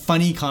wonderful. Like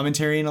funny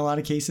commentary in a lot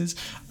of cases,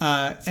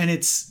 and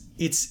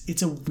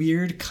it's a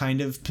weird kind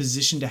of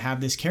position to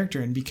have this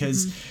character in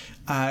because.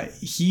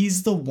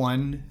 He's the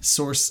one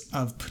source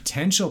of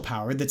potential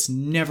power that's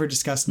never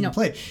discussed in the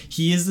play.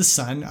 He is the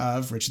son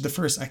of Richard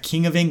I, a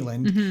king of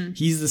England.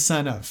 He's the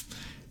son of,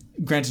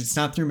 granted, it's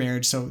not through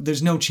marriage, so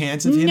there's no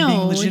chance of him being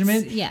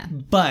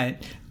legitimate.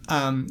 But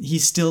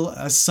he's still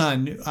a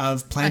son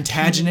of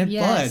Plantagenet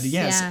blood.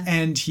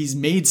 And he's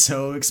made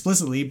so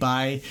explicitly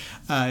by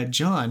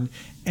John,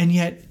 and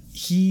yet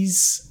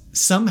he's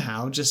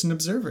somehow just an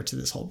observer to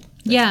this whole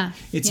thing.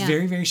 It's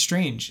very, very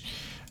strange.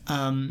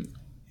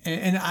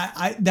 And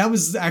I that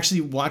was actually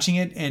watching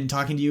it and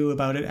talking to you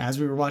about it as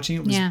we were watching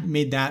it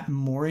made that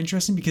more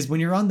interesting, because when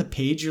you're on the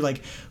page, you're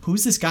like,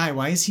 who's this guy?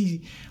 Why is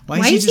he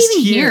just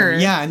even here?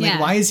 Yeah. And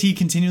like, why is he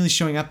continually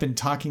showing up and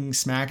talking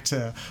smack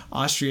to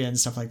Austria and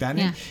stuff like that?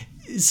 And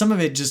some of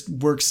it just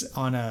works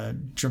on a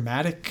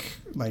dramatic,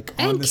 like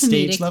on the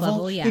stage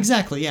level.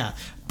 Exactly. Yeah.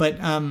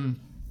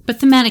 But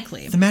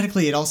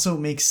thematically, it also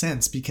makes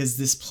sense because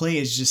this play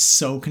is just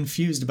so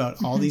confused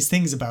about all these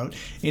things about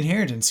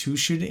inheritance. Who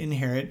should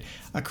inherit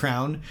a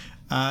crown?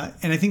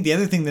 And I think the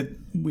other thing that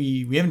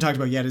we haven't talked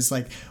about yet is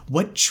like,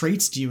 what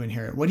traits do you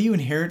inherit? What do you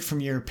inherit from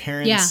your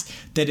parents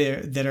that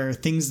are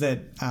things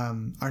that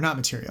are not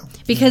material?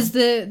 Because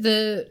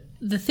the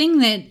thing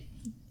that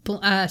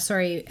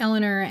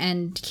Eleanor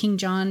and King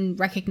John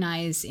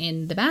recognize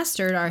in the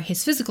bastard are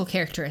his physical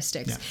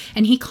characteristics.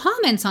 And he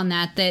comments on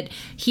that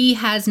he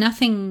has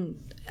nothing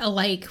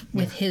alike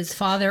with his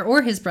father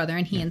or his brother,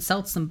 and he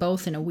insults them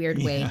both in a weird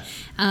way.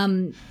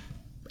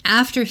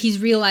 After he's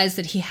realized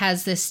that he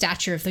has this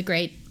stature of the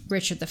great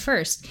Richard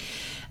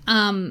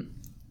I.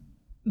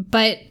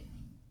 But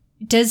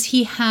does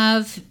he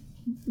have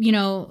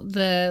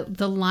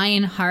the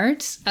lion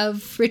heart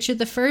of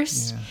Richard I?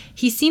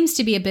 He seems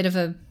to be a bit of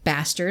a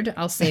bastard,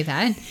 I'll say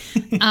that.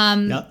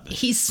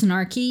 He's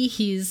snarky.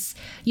 He's,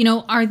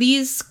 are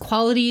these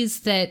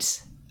qualities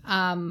that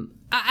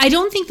I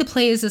don't think the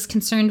play is as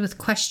concerned with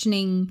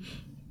questioning,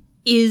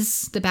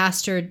 is the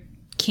bastard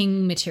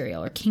king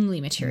material or kingly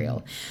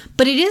material?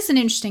 But it is an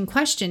interesting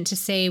question to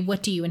say,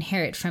 what do you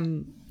inherit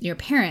from your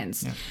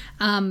parents?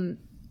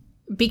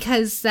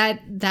 Because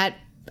that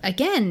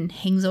again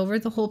hangs over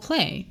the whole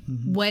play.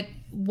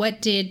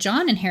 What did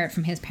John inherit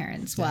from his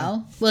parents?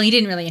 Well, he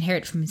didn't really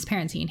inherit from his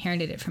parents. He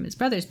inherited it from his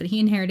brothers, but he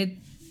inherited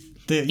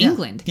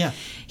England.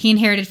 He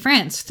inherited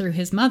France through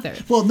his mother.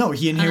 Well, no,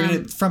 he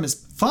inherited it from his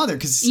father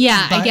because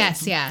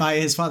by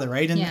his father,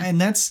 right?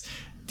 And that's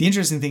the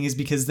interesting thing, is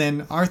because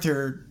then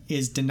Arthur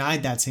is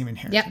denied that same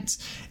inheritance,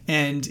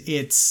 and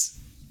it's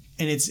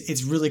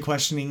really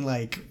questioning,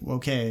 like,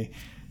 okay,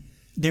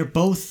 they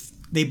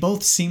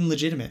both seem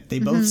legitimate. They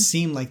both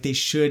seem like they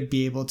should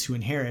be able to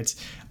inherit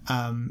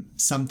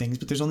some things,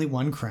 but there's only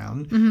one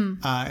crown,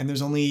 and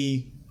there's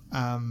only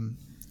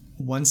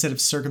one set of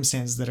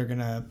circumstances that are going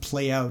to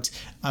play out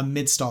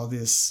amidst all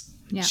this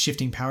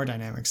shifting power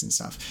dynamics and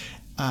stuff.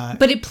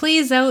 But it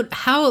plays out,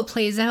 how it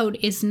plays out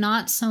is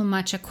not so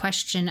much a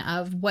question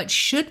of what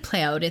should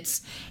play out.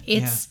 It's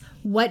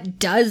what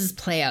does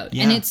play out.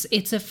 Yeah. And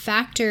it's a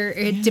factor.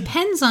 It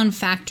depends on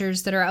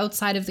factors that are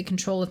outside of the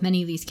control of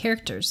many of these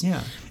characters.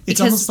 Yeah.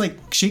 It's almost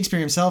like Shakespeare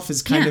himself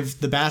is kind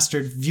of the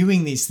bastard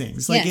viewing these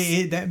things. Like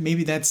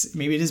maybe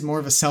it is more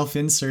of a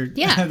self-insert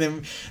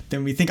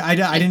than we think. I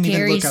didn't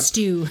even look up.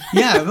 Stew.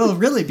 Yeah, well,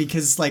 really,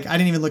 because like I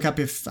didn't even look up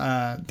if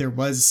there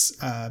was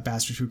a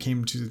bastard who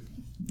came to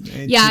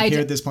here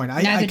at this point.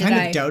 I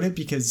kind of doubt it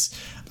because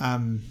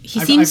he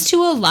seems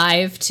too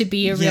alive to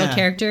be a real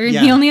character.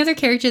 The only other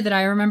character that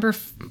I remember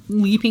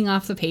leaping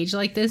off the page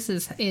like this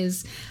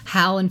is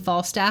Hal and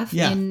Falstaff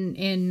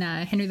in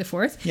Henry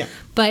IV. Yeah,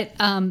 but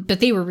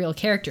they were real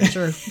characters,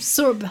 or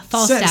sort of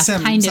Falstaff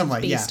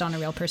somewhat, based on a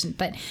real person.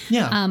 But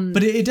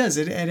but it does.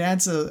 It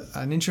adds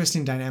an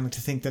interesting dynamic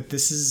to think that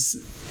this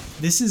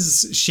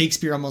is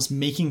Shakespeare almost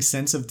making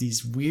sense of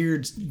these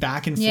weird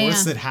back and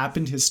forths that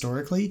happened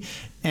historically,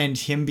 and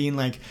him being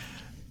like,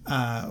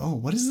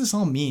 what does this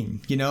all mean?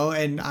 You know,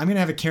 and I'm going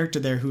to have a character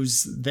there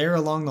who's there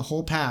along the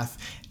whole path,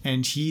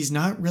 and he's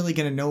not really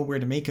going to know where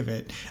to make of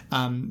it,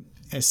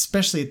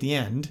 especially at the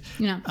end.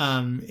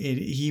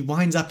 He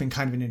winds up in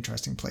kind of an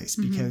interesting place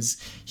because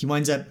he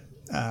winds up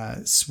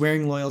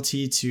swearing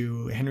loyalty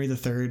to Henry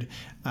III,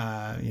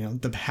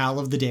 the Hal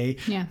of the day.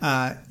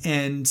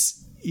 And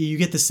you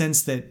get the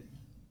sense that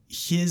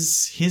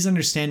his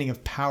understanding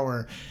of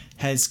power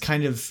has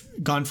kind of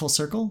gone full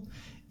circle.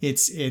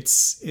 It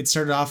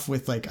started off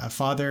with like a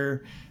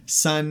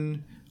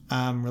father-son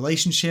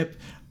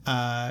relationship,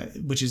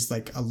 which is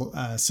like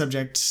a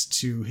subject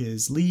to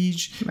his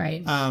liege.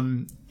 Right.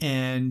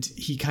 And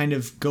he kind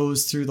of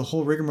goes through the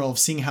whole rigmarole of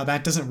seeing how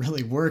that doesn't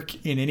really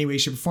work in any way,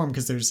 shape, or form,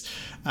 because there's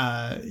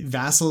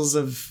vassals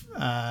of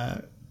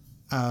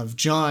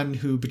John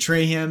who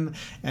betray him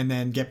and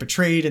then get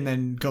betrayed and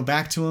then go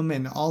back to him,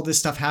 and all this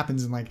stuff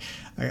happens in like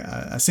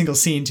a single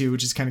scene too,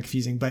 which is kind of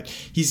confusing. But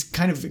he's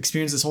kind of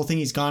experienced this whole thing.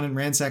 He's gone and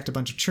ransacked a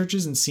bunch of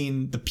churches and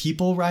seen the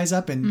people rise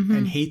up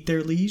and hate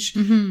their liege.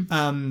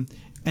 And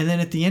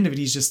then at the end of it,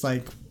 he just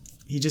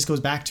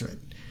goes back to it.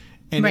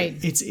 And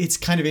it's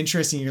kind of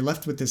interesting. You're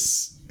left with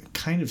this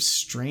kind of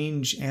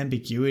strange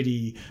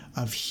ambiguity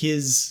of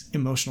his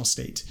emotional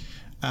state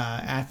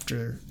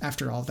after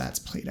all that's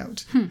played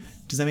out.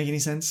 Does that make any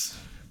sense?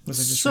 Was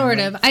I just sort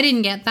of? I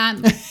didn't get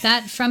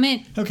that from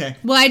it. Okay.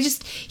 Well,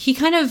 he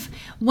kind of,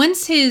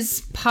 once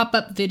his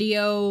pop-up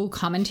video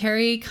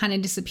commentary kind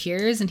of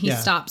disappears and he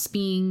stops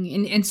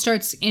being and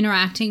starts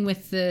interacting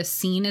with the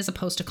scene as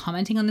opposed to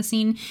commenting on the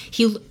scene,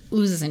 he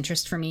loses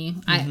interest for me.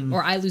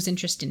 I lose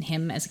interest in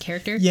him as a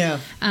character. Yeah.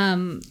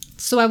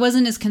 So I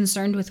wasn't as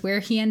concerned with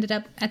where he ended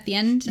up at the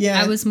end. Yeah.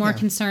 I was more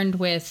concerned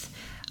with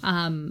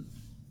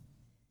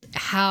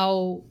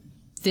how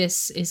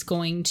this is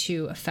going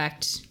to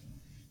affect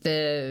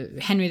the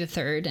Henry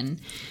III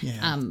and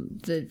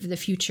the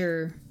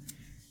future,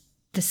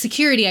 the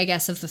security, I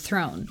guess, of the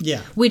throne.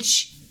 Yeah.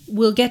 Which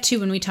we'll get to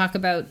when we talk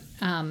about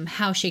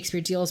how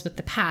Shakespeare deals with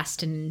the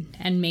past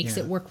and makes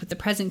it work with the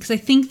present. Because I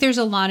think there's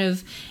a lot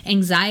of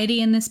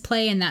anxiety in this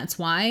play, and that's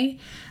why,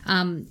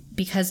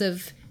 because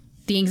of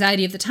the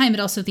anxiety of the time, but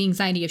also the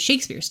anxiety of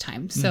Shakespeare's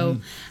time.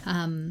 So,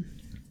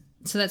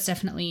 so that's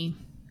definitely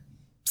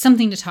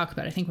something to talk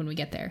about, I think, when we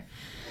get there.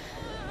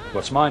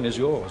 What's mine is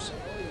yours.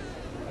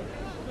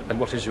 And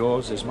what is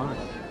yours is mine.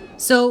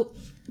 So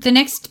the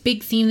next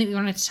big theme that we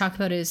wanted to talk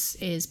about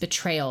is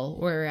betrayal,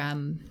 or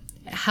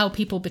how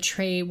people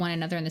betray one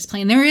another in this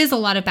play. And there is a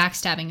lot of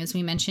backstabbing, as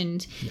we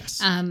mentioned.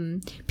 Yes.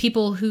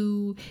 People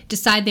who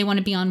decide they want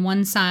to be on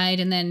one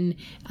side and then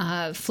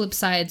flip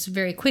sides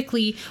very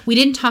quickly. We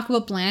didn't talk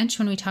about Blanche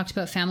when we talked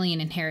about family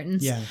and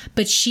inheritance,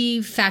 but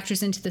she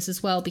factors into this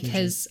as well,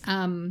 because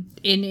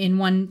in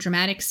one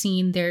dramatic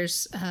scene,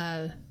 there's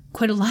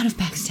quite a lot of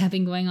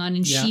backstabbing going on,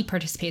 and she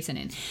participates in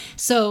it.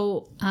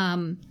 So,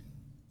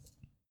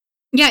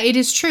 it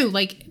is true.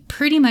 Like,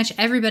 pretty much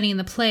everybody in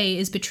the play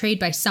is betrayed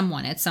by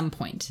someone at some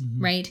point,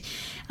 right?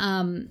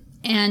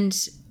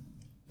 And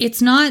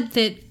it's not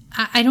that,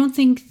 I don't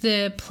think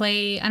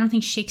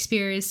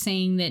Shakespeare is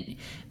saying that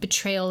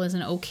betrayal is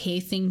an okay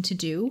thing to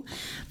do,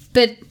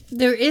 but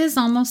there is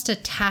almost a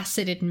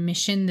tacit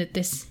admission that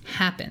this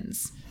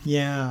happens.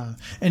 Yeah.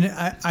 And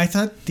I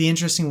thought the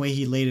interesting way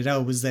he laid it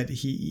out was that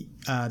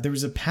there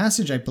was a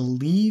passage, I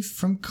believe,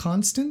 from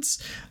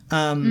Constance,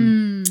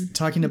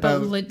 talking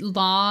about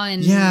law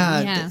and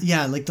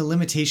like the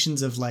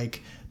limitations of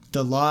like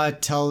the law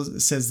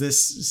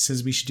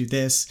says we should do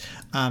this,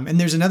 and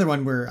there's another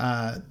one where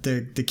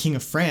the King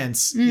of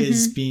France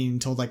is being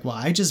told like, well,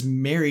 I just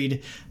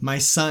married my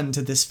son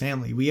to this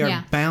family. We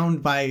are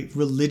bound by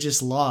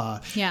religious law.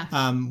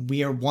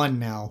 We are one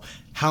now.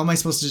 How am I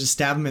supposed to just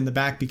stab him in the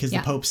back because the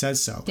Pope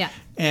says so?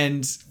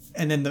 And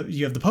then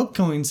you have the Pope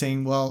going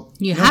saying, well,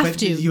 you have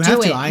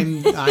to.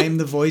 I'm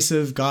the voice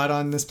of God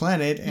on this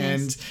planet,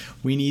 and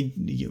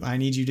I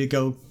need you to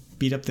go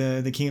beat up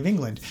the King of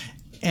England.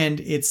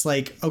 And it's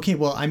like, okay,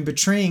 well, I'm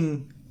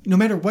betraying, no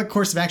matter what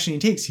course of action he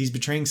takes, he's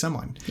betraying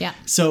someone. Yeah.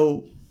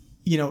 So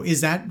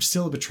is that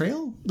still a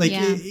betrayal? Like,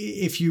 Yeah.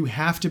 if you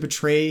have to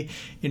betray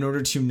in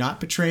order to not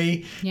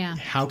betray, Yeah.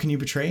 how can you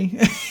betray?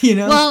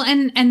 Well,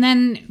 and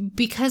then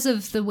because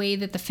of the way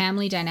that the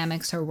family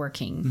dynamics are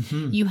working,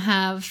 Mm-hmm. you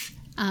have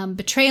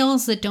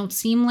betrayals that don't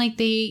seem like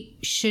they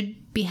should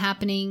be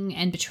happening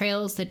and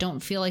betrayals that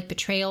don't feel like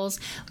betrayals.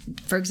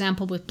 For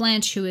example, with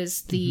Blanche, who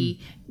is the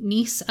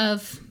niece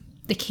of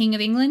the King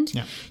of England. Mm-hmm.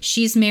 Yeah.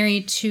 She's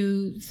married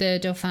to the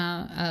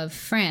Dauphin of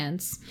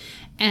France,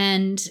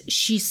 and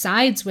she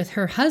sides with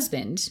her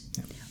husband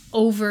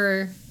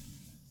over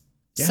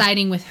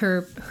siding with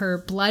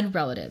her blood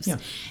relatives. Yeah.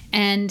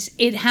 And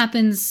it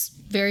happens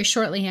very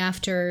shortly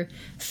after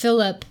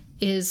Philip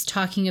is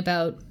talking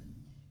about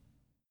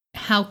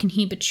how can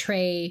he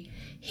betray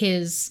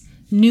his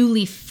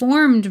newly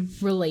formed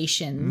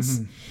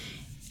relations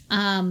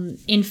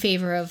in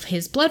favor of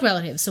his blood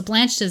relatives. So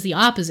Blanche does the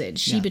opposite.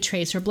 She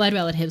betrays her blood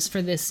relatives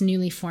for this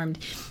newly formed.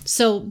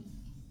 So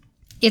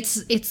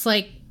it's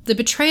like the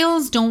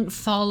betrayals don't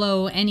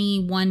follow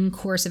any one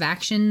course of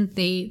action.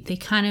 They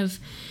kind of,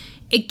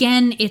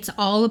 again, it's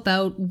all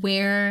about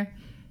where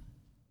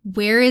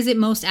is it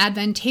most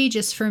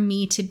advantageous for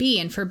me to be?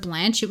 And for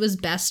Blanche, it was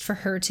best for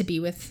her to be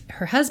with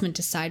her husband,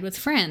 to side with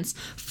France.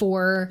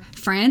 For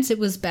France, it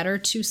was better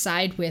to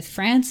side with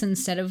France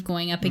instead of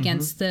going up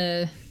against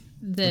the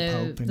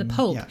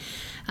Pope.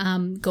 Yeah.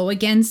 Go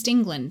against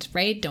England,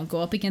 right? Don't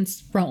go up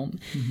against Rome.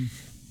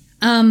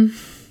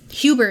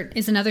 Hubert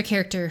is another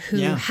character who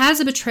has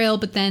a betrayal,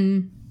 but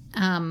then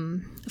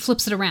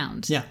flips it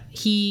around. Yeah.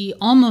 He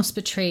almost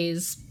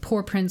betrays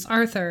poor Prince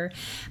Arthur,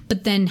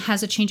 but then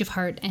has a change of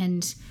heart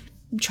and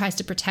tries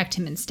to protect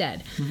him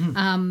instead.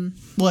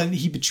 Well, and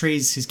he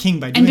betrays his king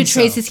by doing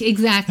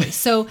Exactly.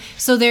 So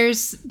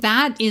there's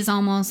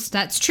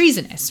that's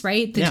treasonous,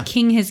 right? The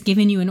king has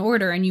given you an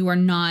order and you are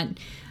not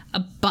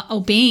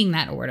obeying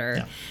that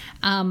order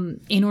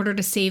in order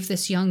to save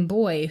this young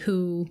boy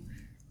who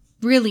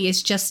really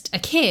is just a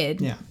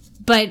kid. Yeah.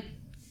 But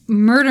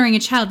murdering a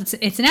child,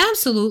 it's an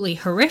absolutely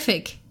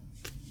horrific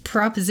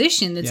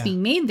proposition that's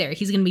being made there.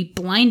 He's going to be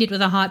blinded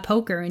with a hot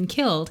poker and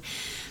killed.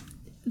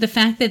 The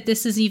fact that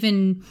this is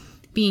even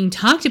being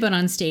talked about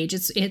on stage,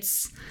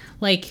 it's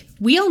like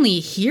we only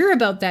hear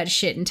about that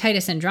shit in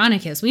Titus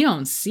Andronicus. We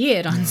don't see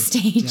it on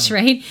stage,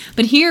 right?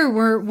 But here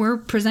we're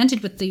presented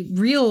with the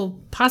real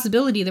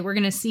possibility that we're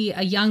going to see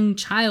a young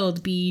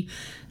child be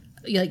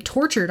like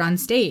tortured on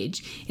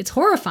stage. It's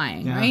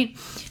horrifying, right?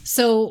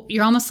 So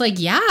you're almost like,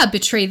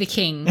 betray the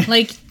king.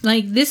 like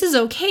this is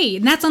okay.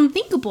 And that's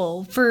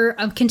unthinkable for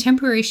a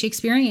contemporary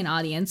Shakespearean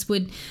audience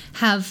would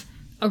have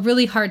a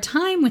really hard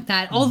time with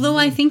that. Although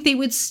I think they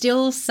would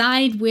still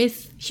side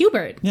with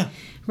Hubert. Yeah.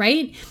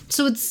 Right?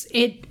 So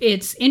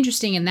it's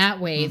interesting in that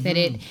way that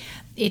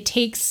it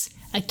takes,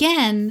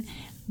 again,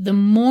 the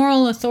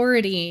moral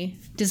authority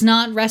does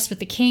not rest with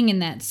the king in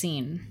that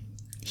scene.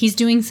 He's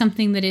doing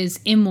something that is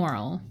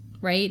immoral,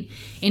 right?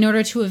 In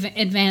order to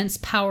advance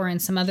power in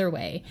some other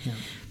way. Yeah.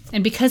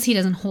 And because he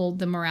doesn't hold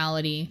the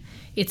morality,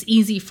 it's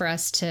easy for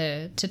us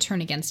to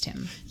turn against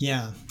him.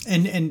 Yeah.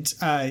 And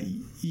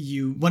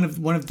one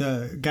of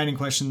the guiding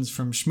questions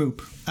from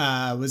Schmoop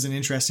was an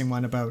interesting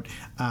one about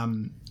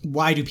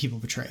why do people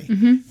betray?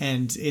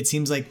 And it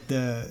seems like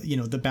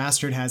the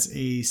bastard has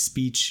a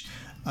speech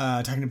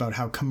talking about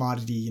how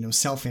commodity,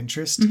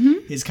 self-interest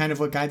is kind of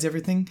what guides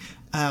everything.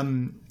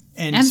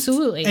 And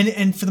absolutely.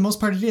 And for the most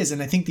part it is.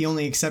 And I think the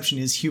only exception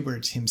is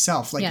Hubert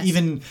himself. Like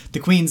even the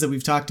queens that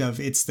we've talked of,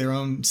 it's their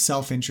own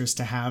self-interest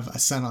to have a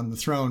son on the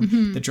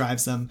throne that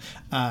drives them.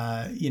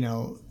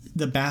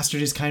 The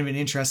bastard is kind of an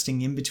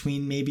interesting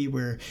in-between maybe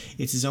where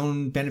it's his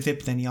own benefit,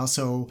 but then he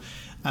also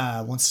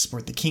wants to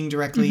support the king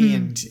directly.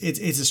 And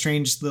it's a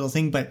strange little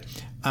thing. But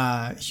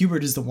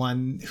Hubert is the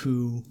one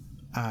who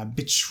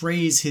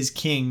betrays his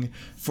king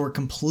for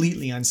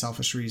completely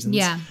unselfish reasons.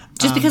 Yeah,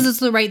 just because it's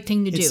the right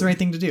thing to do. It's the right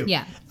thing to do.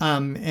 Yeah.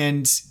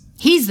 And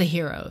he's the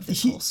hero of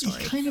this whole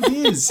story. He kind of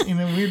is in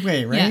a weird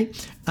way,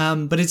 right? Yeah.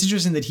 But it's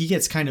interesting that he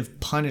gets kind of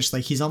punished.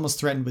 Like he's almost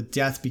threatened with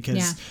death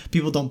because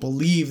people don't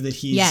believe that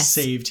he's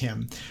saved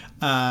him.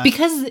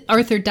 Because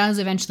Arthur does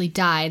eventually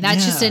die.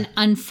 That's just an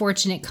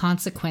unfortunate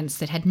consequence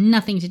that had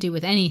nothing to do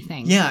with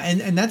anything. Yeah,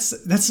 and that's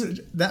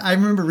I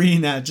remember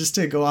reading that, just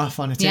to go off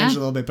on a tangent a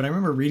little bit, but I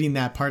remember reading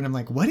that part and I'm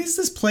like, what is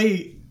this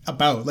play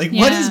about? Like,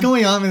 what is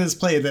going on in this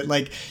play that,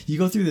 like, you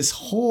go through this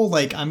whole,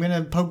 like, I'm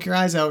gonna poke your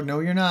eyes out, no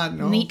you're not,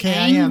 no, okay,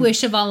 I am. The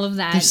anguish of all of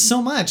that. There's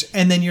so much.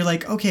 And then you're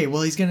like, okay,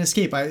 well, he's gonna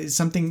escape.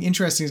 Something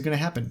interesting is gonna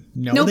happen.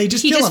 No, nope, they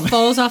just kill him. He just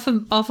falls off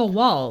a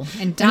wall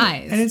and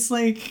dies. And it's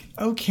like,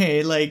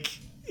 okay, like,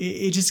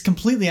 it just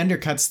completely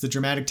undercuts the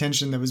dramatic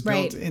tension that was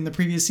built in the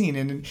previous scene.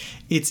 And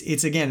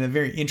it's again, a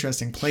very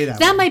interesting play that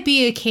way. Might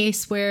be a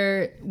case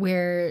where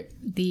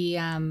the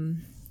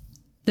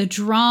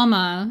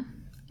drama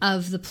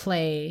of the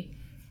play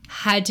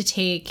had to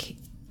take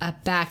a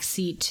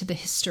backseat to the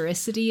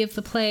historicity of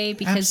the play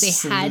because they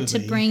had to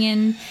bring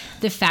in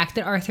the fact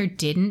that Arthur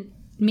didn't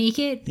make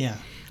it. Yeah.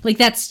 Like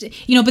that's,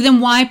 you know, but then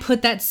why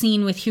put that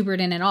scene with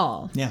Hubert in at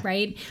all? Yeah.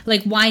 Right?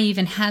 Like why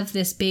even have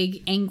this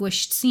big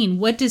anguished scene?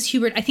 What does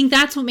Hubert, I think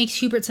that's what makes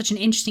Hubert such an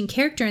interesting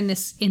character in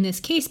this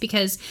case,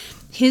 because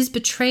his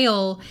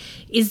betrayal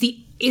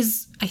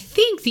is I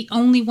think the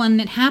only one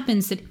that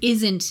happens that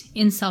isn't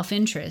in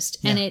self-interest.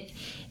 Yeah. And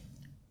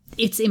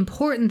it's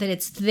important that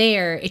it's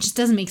there. It just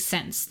doesn't make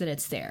sense that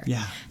it's there.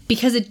 Yeah.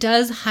 Because it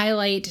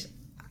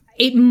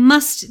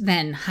must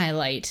then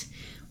highlight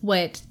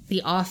what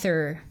the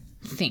author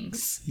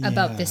thinks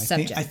about this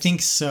subject. I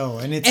think so.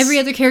 And it's every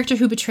other character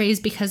who betrays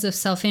because of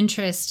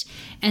self-interest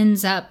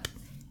ends up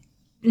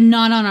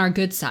not on our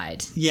good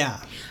side. Yeah.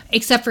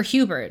 Except for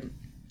Hubert,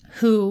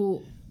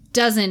 who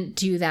doesn't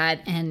do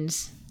that. And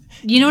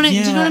do you know what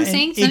I'm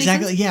saying?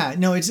 Exactly. Yeah.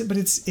 No,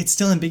 it's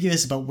still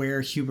ambiguous about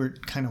where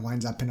Hubert kind of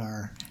winds up in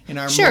our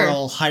Sure.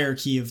 moral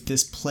hierarchy of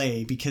this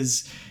play,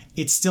 because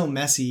it's still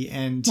messy,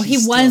 and he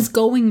was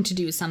going to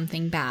do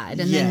something bad,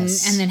 and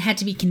Yes. then had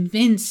to be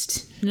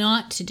convinced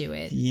not to do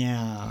it.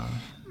 Yeah.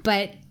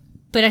 But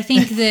I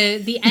think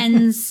the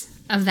ends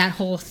of that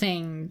whole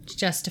thing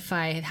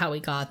justify how he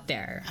got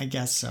there. I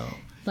guess so.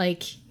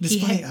 Like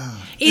Despite,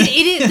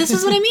 it this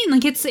is what I mean.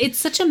 Like it's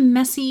such a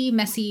messy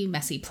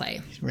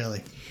play.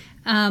 Really.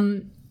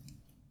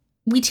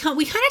 We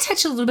kind of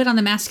touched a little bit on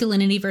the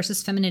masculinity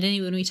versus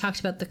femininity when we talked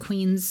about the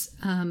queens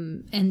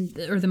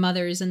or the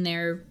mothers and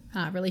their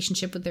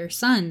relationship with their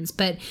sons,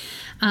 but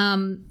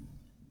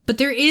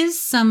there is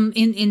some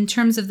in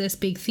terms of this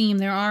big theme.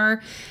 There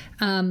are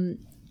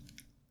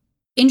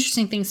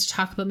interesting things to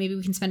talk about. Maybe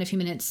we can spend a few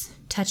minutes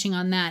touching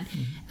on that.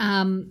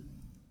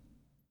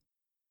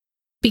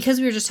 Because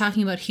we were just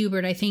talking about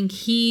Hubert, I think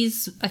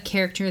he's a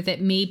character that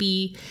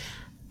maybe,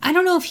 I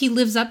don't know if he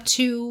lives up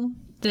to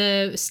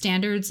the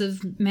standards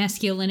of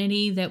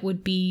masculinity that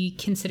would be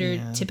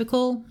considered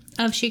typical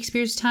of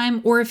Shakespeare's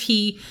time, or if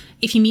he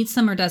meets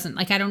them or doesn't.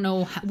 Like, I don't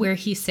know where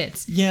he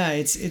sits. Yeah,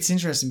 it's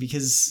interesting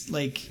because,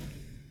 like,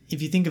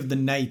 if you think of the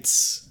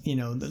knights, you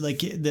know, like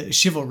the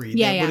chivalry,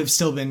 would have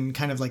still been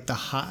kind of like the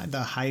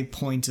high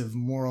point of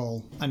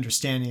moral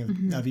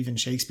understanding of even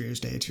Shakespeare's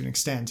day to an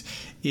extent,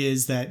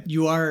 is that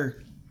you are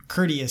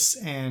courteous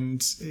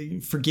and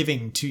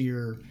forgiving to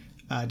your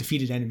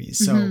defeated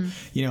enemies. So,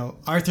 you know,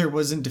 Arthur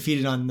wasn't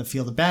defeated on the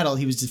field of battle.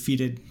 He was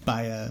defeated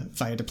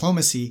via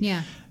diplomacy.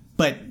 Yeah.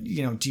 But,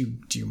 you know, do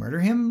you murder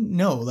him?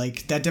 No.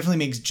 Like, that definitely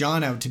makes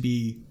John out to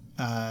be,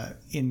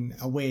 in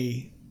a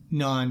way,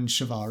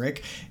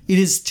 non-chivalric. It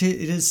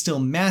is still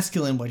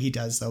masculine what he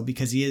does, though,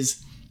 because he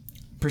is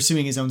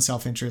pursuing his own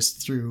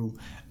self-interest through,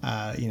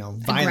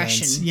 violence.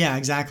 Aggression. Yeah,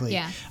 exactly.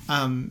 Yeah.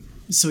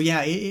 So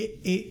yeah,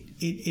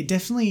 it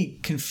definitely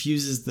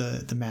confuses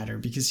the matter,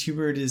 because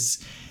Hubert is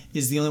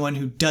the only one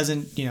who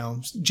doesn't, you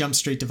know, jump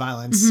straight to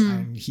violence.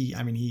 And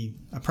he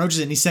approaches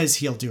it and he says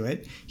he'll do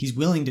it. He's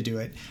willing to do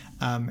it.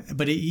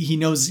 But he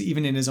knows,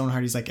 even in his own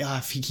heart, he's like,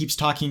 if he keeps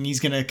talking,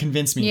 he's going to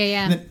convince me.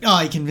 Yeah. And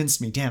then, he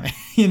convinced me, damn it.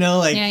 You know,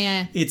 like,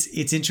 Yeah.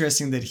 it's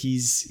interesting that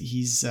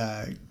he's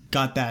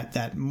got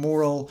that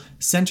moral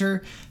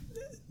center,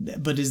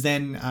 but is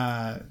then,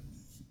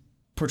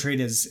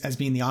 portrayed as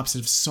being the opposite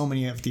of so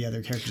many of the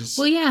other characters.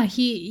 Well, yeah,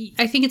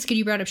 I think it's good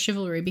you brought up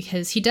chivalry,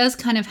 because he does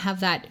kind of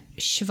have that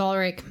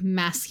chivalric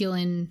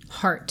masculine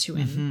heart to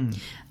him,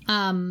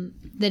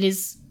 that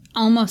is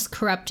almost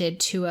corrupted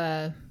to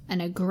an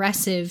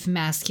aggressive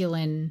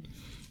masculine,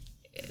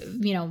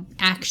 you know,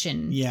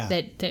 action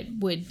that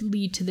would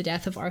lead to the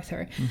death of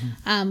Arthur,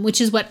 which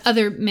is what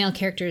other male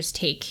characters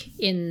take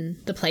in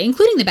the play,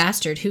 including the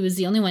bastard, who is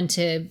the only one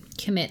to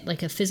commit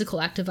like a physical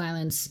act of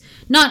violence,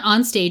 not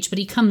on stage, but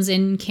he comes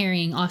in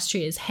carrying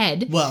Austria's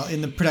head. Well,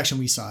 in the production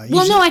we saw.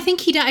 Well, no, I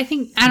think he. I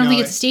don't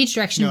think it's a stage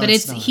direction, but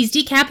he's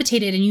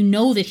decapitated, and you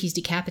know that he's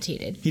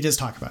decapitated. He does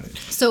talk about it.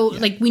 So,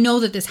 like, we know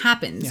that this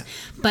happens,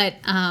 but.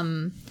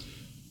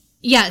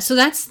 Yeah, so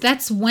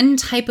that's one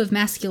type of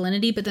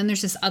masculinity, but then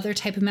there's this other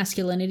type of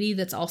masculinity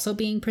that's also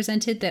being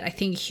presented that I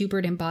think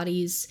Hubert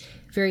embodies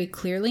very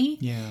clearly.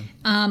 Yeah.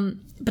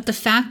 But the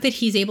fact that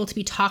he's able to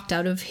be talked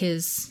out of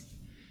his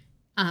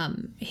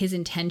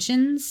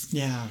intentions.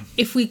 Yeah.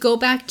 If we go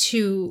back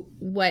to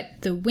what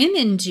the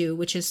women do,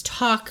 which is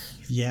talk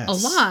a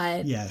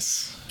lot.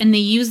 Yes. And they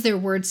use their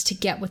words to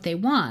get what they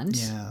want.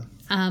 Yeah.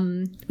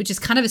 Which is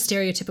kind of a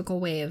stereotypical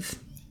way of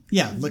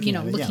looking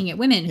at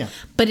women. Yeah.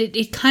 But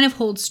it kind of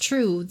holds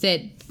true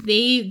that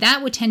that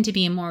would tend to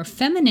be a more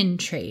feminine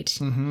trait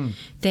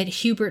that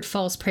Hubert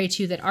falls prey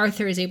to, that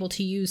Arthur is able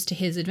to use to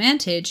his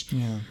advantage.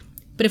 Yeah.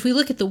 But if we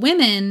look at the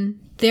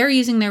women, they're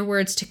using their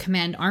words to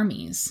command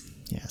armies.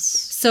 Yes.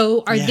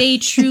 So are they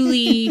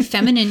truly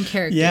feminine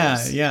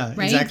characters? Yeah,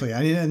 right? Exactly.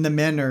 I mean, and the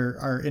men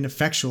are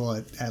ineffectual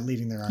at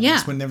leading their armies.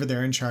 Yeah. Whenever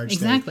they're in charge,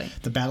 exactly.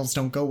 The battles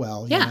don't go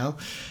well, you Yeah. know?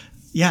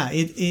 Yeah,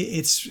 it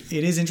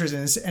is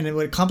interesting, and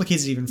what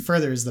complicates it even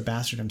further is the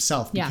bastard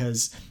himself,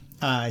 because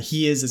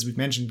he is, as we've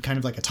mentioned, kind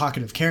of like a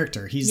talkative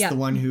character. He's the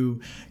one who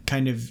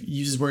kind of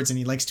uses words, and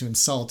he likes to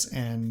insult,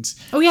 and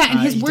and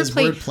his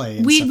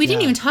wordplay. We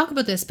didn't even talk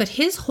about this, but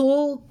his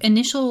whole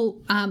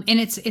initial and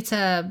it's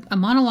a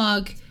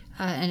monologue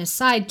an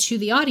aside to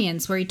the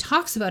audience where he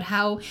talks about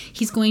how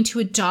he's going to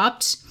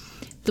adopt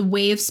the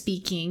way of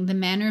speaking, the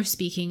manner of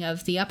speaking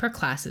of the upper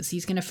classes.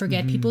 He's going to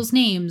forget people's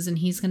names, and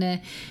he's going to,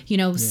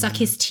 suck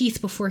his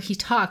teeth before he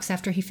talks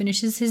after he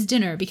finishes his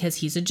dinner because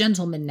he's a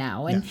gentleman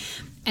now.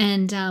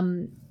 And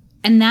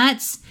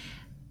that's,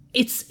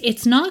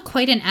 it's not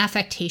quite an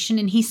affectation.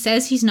 And he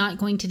says he's not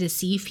going to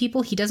deceive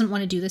people. He doesn't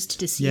want to do this to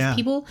deceive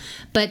people,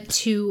 but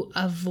to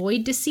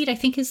avoid deceit, I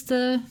think is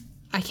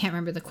I can't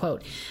remember the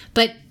quote,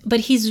 but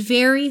he's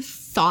very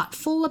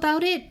thoughtful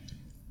about it,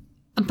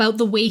 about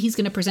the way he's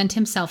going to present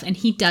himself, and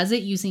he does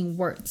it using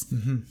words.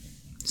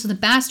 So the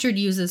bastard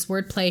uses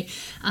wordplay.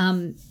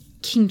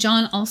 King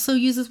John also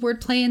uses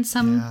wordplay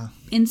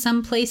in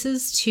some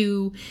places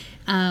to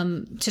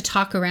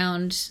talk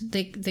around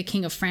the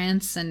King of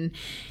France and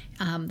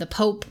the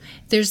Pope.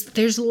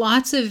 There's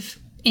lots of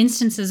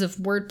instances of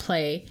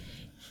wordplay,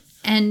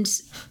 and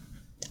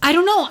I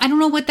don't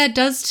know what that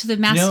does to the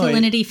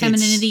masculinity,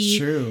 femininity. It's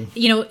true.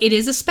 It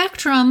is a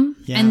spectrum,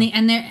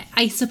 and there.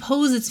 I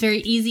suppose it's very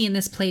easy in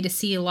this play to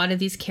see a lot of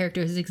these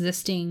characters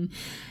existing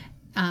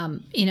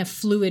in a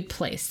fluid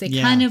place. They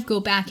kind of go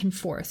back and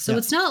forth. So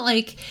it's not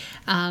like,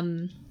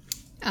 I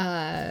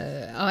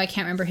can't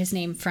remember his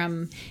name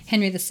from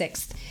Henry VI.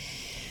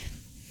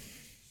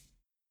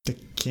 The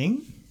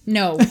king?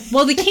 No.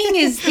 Well, the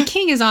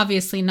king is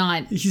obviously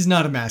not. He's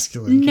not a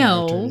masculine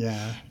character.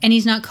 Yeah. And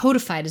he's not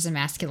codified as a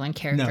masculine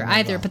character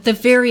either. But the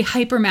very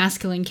hyper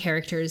masculine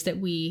characters that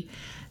we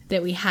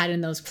had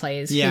in those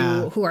plays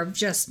who are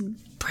just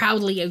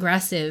proudly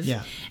aggressive.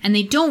 Yeah. And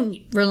they don't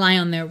rely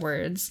on their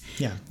words.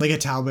 Yeah. Like a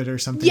Talbot or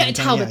something. Yeah,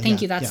 Talbot.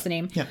 Thank you. That's the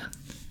name. Yeah.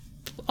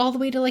 All the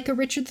way to like a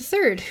Richard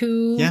III,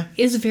 who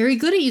is very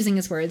good at using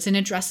his words and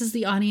addresses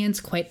the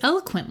audience quite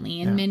eloquently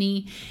in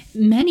many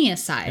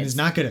asides. And is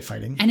not good at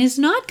fighting. And is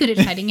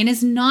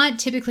not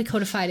typically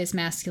codified as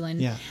masculine.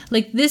 Yeah.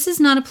 Like, this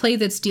is not a play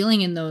that's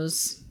dealing in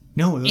those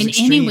extremes.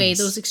 Any way,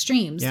 those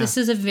extremes. Yeah. This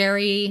is a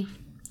very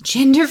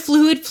gender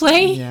fluid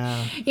play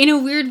in a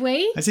weird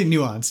way. I say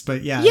nuanced,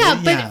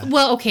 but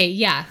well, okay,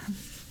 yeah.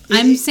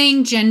 I'm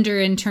saying gender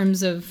in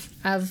terms of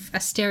a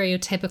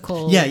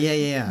stereotypical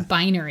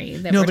binary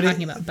that we're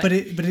talking about. But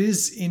it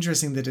is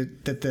interesting that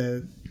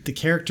the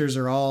characters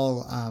are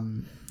all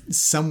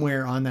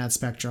somewhere on that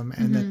spectrum,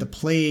 and that the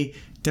play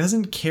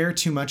doesn't care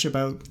too much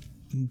about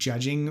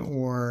judging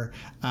or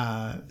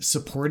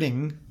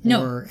supporting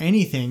or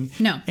anything.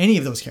 Any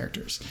of those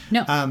characters.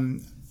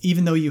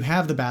 Even though you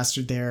have the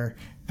bastard there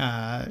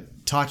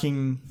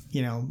talking,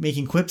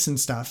 making quips and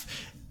stuff,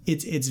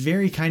 it's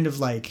very kind of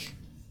like,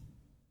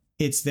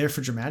 it's there for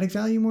dramatic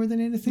value more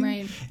than anything.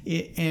 Right.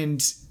 And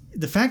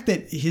the fact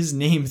that his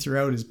name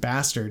throughout is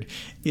Bastard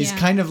is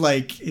kind of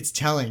like, it's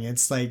telling.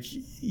 It's like,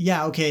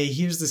 okay,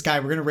 here's this guy,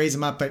 we're going to raise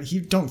him up, but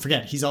don't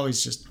forget, he's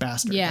always just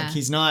Bastard. Yeah. Like,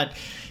 he's not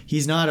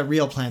a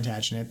real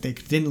Plantagenet. They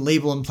didn't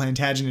label him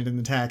Plantagenet in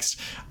the text,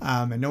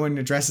 and no one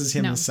addresses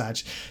him as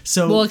such.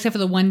 So, well, except for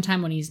the one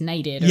time when he's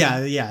knighted.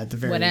 At the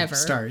very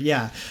start.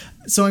 Yeah.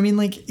 So, I mean,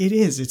 like,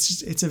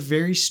 it's a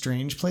very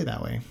strange play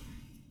that way.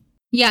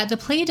 Yeah, the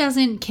play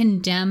doesn't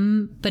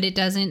condemn, but it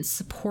doesn't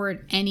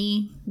support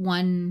any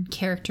one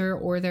character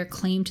or their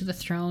claim to the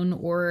throne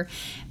or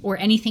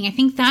anything. I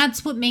think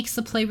that's what makes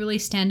the play really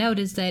stand out,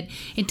 is that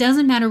it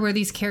doesn't matter where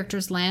these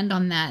characters land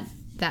on that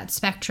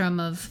spectrum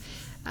of,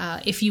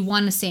 if you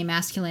want to say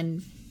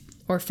masculine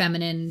or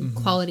feminine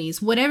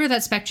qualities, whatever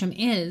that spectrum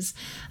is,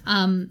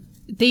 what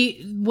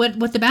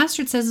the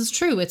bastard says is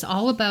true. It's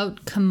all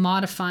about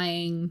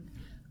commodifying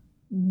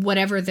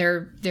whatever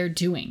they're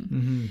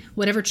doing,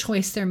 whatever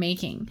choice they're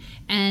making,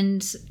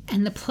 and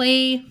the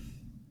play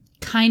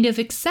kind of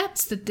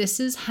accepts that this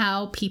is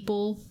how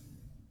people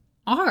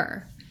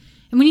are.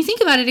 And when you think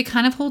about it, it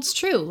kind of holds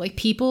true. Like,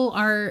 people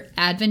are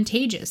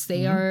advantageous.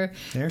 They're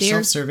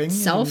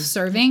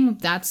self-serving.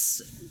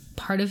 That's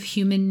part of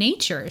human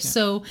nature. Yeah.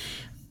 So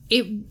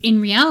in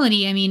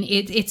reality, I mean,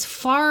 it's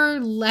far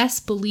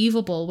less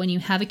believable when you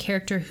have a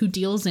character who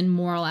deals in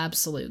moral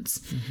absolutes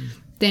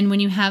than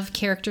when you have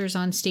characters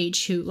on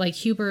stage who, like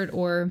Hubert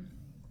or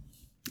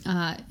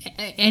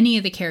any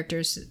of the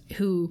characters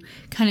who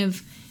kind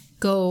of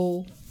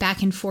go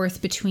back and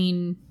forth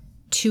between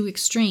two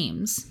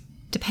extremes,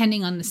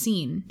 depending on the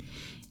scene.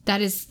 That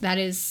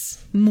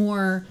is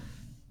more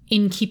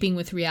in keeping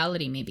with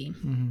reality, maybe.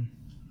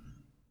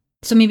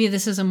 So maybe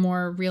this is a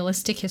more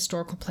realistic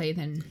historical play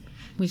than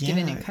we've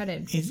given it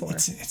credit for.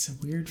 It's a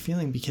weird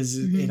feeling, because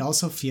it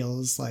also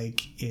feels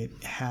like it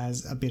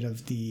has a bit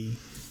of the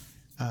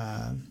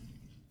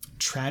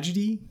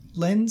tragedy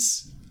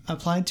lens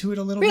applied to it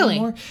a little bit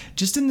more,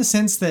 just in the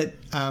sense that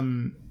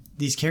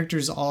these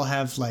characters all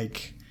have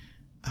like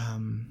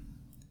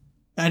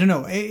I don't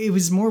know, it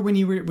was more when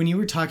you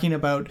were talking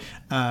about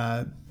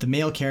the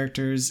male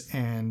characters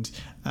and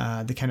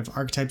the kind of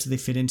archetypes that they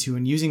fit into,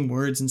 and using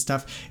words and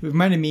stuff. It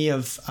reminded me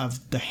of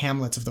the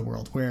Hamlets of the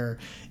world, where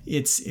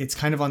it's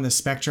kind of on the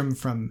spectrum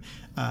from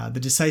the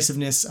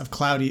decisiveness of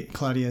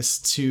Claudius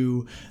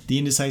to the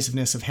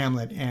indecisiveness of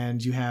Hamlet,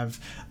 and you have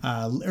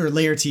or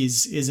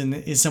Laertes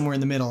is somewhere in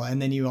the middle,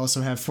 and then you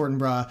also have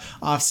Fortinbras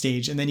off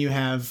stage, and then you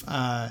have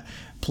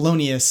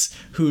Polonius,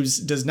 who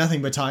does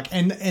nothing but talk,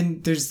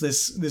 and there's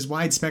this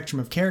wide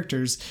spectrum of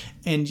characters,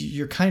 and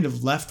you're kind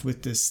of left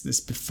with this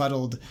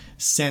befuddled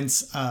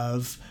sense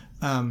of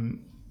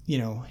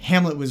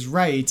Hamlet was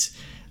right,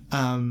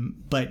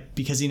 but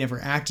because he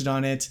never acted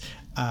on it,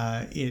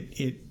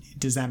 it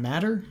does that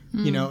matter?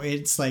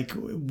 It's like,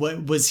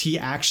 what was he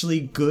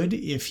actually good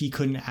if he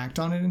couldn't act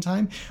on it in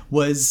time?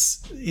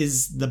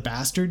 Is the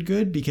bastard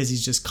good because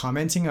he's just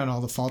commenting on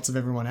all the faults of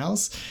everyone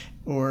else?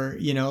 Or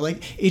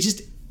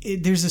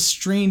there's a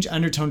strange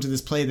undertone to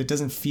this play that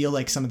doesn't feel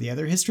like some of the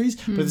other histories,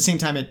 but at the same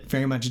time, it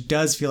very much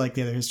does feel like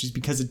the other histories,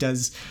 because it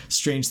does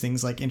strange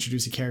things like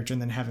introduce a character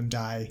and then have him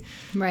die,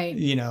 right?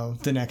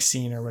 The next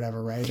scene or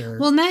whatever, right?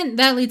 Well, and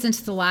that leads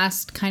into the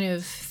last kind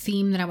of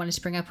theme that I wanted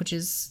to bring up, which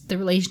is the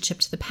relationship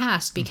to the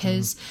past,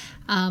 because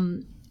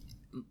I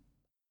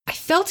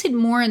felt it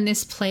more in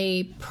this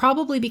play,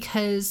 probably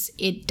because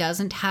it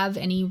doesn't have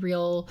any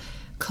real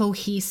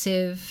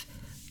cohesive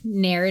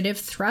narrative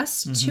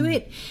thrust to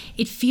it.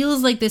 It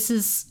feels like this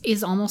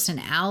is almost an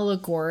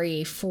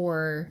allegory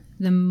for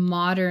the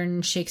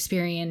modern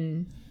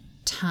Shakespearean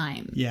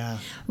time. Yeah.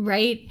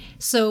 Right?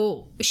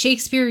 So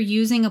Shakespeare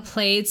using a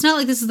play, it's not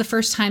like this is the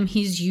first time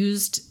he's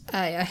used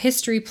a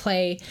history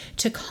play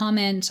to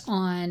comment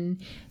on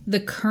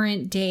the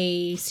current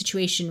day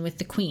situation with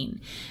the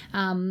Queen.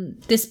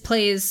 This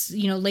play is,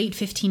 late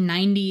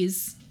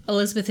 1590s.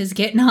 Elizabeth is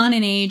getting on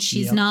in age.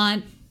 She's not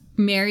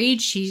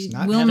married. She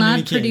will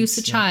not produce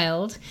a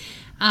child.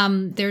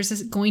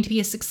 There's going to be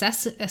a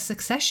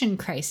succession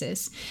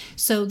crisis.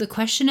 So the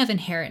question of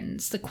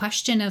inheritance, the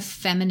question of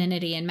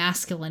femininity and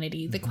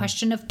masculinity, the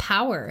question of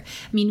power.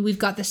 I mean, we've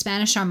got the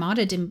Spanish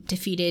Armada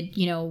defeated,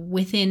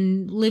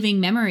 within living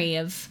memory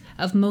of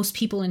most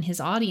people in his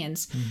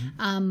audience.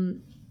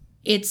 And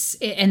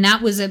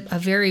that was a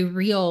very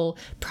real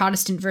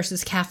Protestant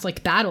versus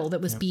Catholic battle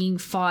that was being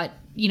fought,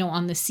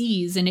 on the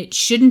seas, and it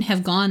shouldn't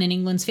have gone in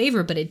England's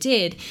favor, but it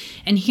did.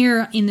 And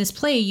here in this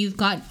play, you've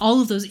got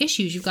all of those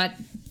issues. You've got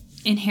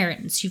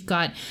inheritance. You've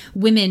got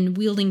women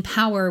wielding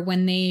power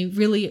when they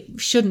really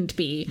shouldn't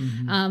be.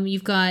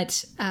 You've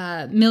got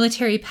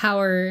military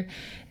power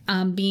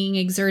being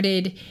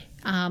exerted,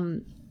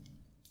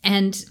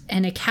 and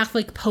a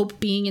Catholic Pope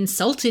being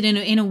insulted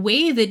in a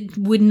way that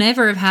would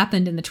never have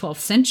happened in the 12th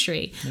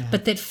century,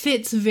 but that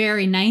fits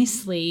very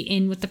nicely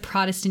in with the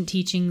Protestant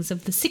teachings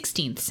of the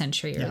 16th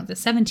century or the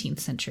 17th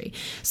century.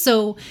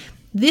 So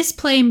this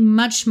play,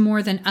 much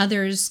more than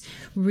others,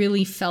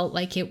 really felt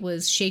like it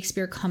was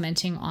Shakespeare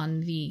commenting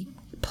on the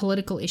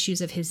political issues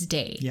of his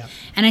day. Yeah.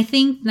 And I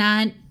think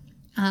that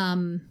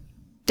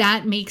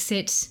that makes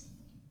it,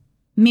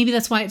 maybe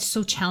that's why it's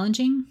so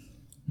challenging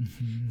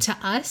to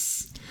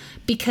us,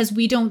 because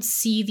we don't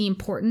see the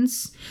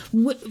importance.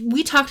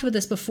 We talked about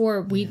this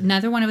before.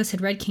 Neither one of us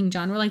had read King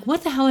John. We're like,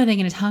 what the hell are they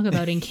going to talk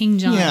about in King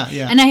John?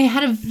 And I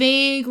had a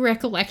vague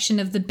recollection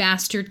of the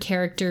bastard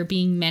character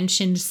being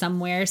mentioned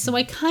somewhere. So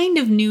I kind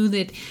of knew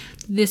that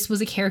this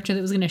was a character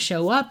that was going to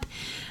show up.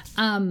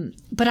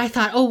 But I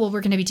thought,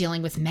 we're going to be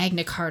dealing with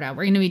Magna Carta.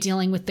 We're going to be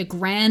dealing with the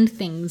grand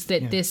things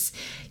that this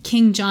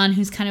King John,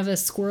 who's kind of a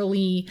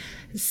squirrely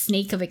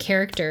snake of a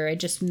character. I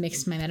just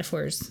mixed my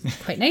metaphors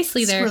quite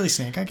nicely there. Squirrely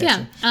snake, I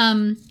get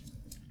you.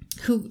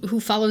 Who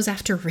follows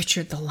after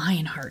Richard the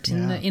Lionheart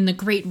in the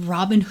great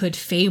Robin Hood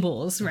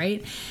fables,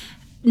 right?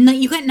 No,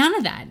 you got none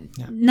of that.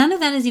 Yeah. None of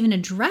that is even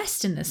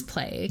addressed in this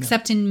play,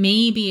 except in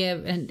maybe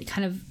a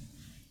kind of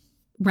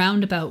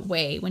roundabout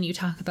way when you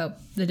talk about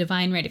the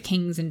divine right of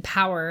kings and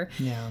power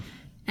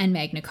and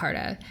Magna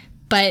Carta.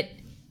 But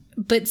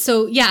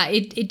so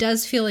it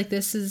does feel like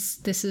this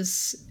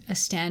is a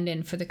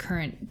stand-in for the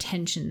current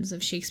tensions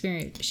of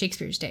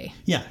Shakespeare's day.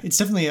 Yeah, it's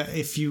definitely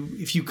if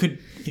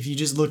you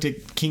just looked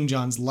at King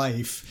John's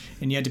life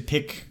and you had to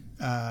pick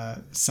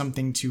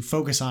something to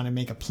focus on and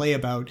make a play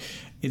about,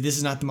 this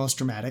is not the most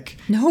dramatic.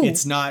 No.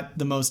 It's not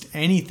the most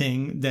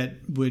anything that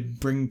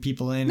would bring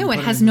people in. No, it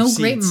has no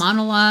great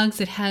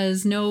monologues. It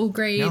has no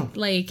great,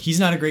 He's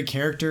not a great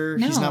character.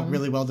 No. He's not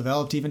really well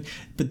developed even.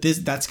 But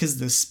that's because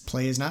this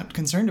play is not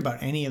concerned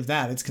about any of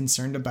that. It's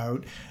concerned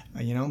about,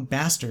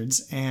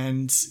 bastards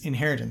and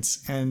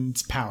inheritance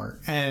and power.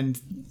 And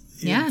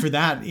for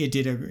that, it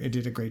did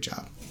a great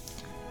job.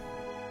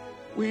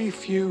 We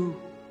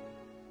few.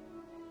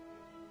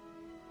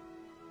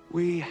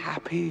 We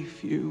happy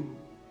few.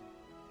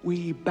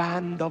 We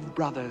band of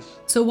brothers.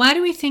 So why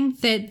do we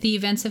think that the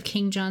events of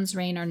King John's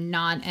reign are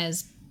not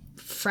as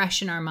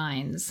fresh in our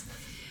minds?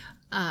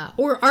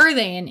 Or are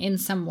they in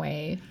some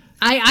way?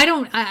 I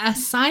don't,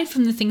 aside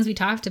from the things we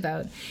talked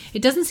about,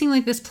 it doesn't seem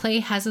like this play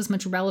has as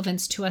much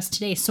relevance to us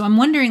today. So I'm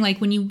wondering,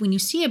 when you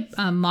see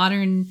a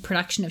modern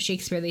production of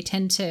Shakespeare, they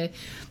tend to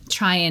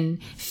try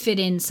and fit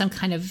in some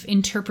kind of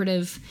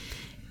interpretive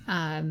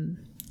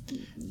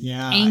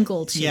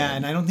angle to Yeah, it.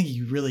 and I don't think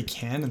you really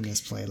can in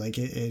this play. Like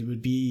it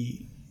would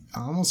be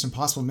almost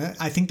impossible.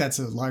 I think that's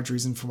a large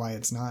reason for why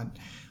it's not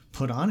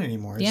put on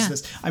anymore. It's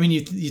just, I mean,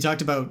 you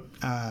talked about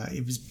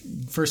it was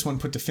first one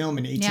put to film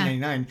in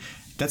 1899.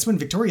 That's when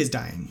Victoria's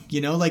dying, you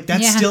know, like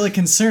that's still a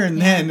concern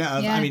then.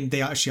 I mean,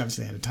 she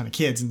obviously had a ton of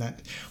kids, and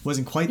that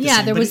wasn't quite the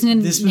same. There was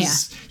this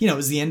was, you know, it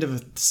was the end of a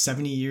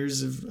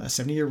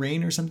 70-year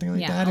reign or something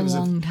like that. It was a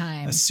long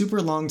time, a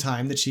super long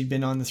time that she'd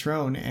been on the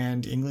throne,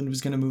 and England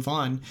was going to move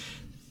on.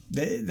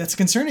 That's a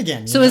concern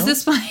again. So is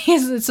this why?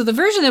 So the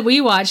version that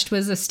we watched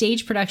was a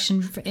stage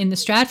production in the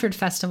Stratford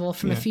Festival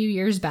from a few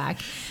years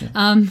back.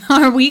 Yeah.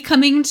 Are we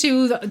coming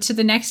to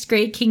the next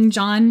great King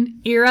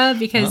John era?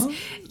 Because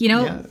you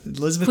know,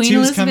 Elizabeth Queen II's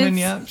Elizabeth, coming.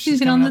 Yeah, she's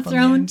been on the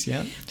throne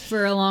Yeah.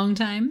 for a long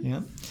time.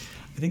 Yeah,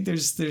 I think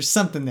there's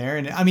something there,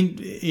 and I mean,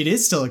 it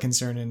is still a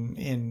concern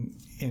in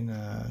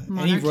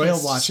any royal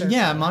watching,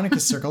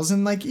 monarchist circles,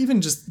 and like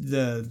even just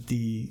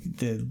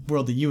the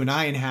world that you and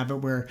I inhabit,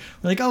 where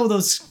we're like, oh,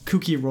 those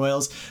kooky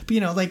royals, but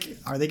you know, like,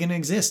 are they going to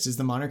exist? Is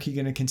the monarchy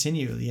going to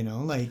continue? You know,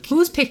 like,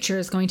 whose picture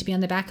is going to be on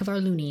the back of our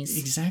loonies?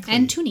 Exactly.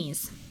 And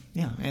toonies.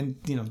 Yeah, and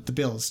you know, the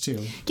bills too.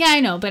 Yeah, I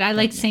know, but I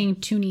like saying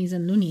toonies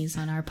and loonies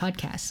on our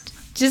podcast,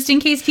 just in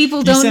case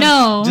people don't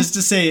know. Just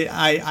to say,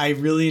 I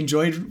really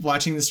enjoyed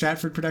watching the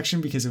Stratford production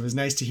because it was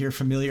nice to hear a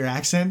familiar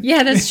accent.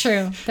 Yeah, that's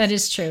true. That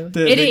is true.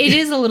 It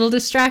is a little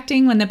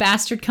distracting when the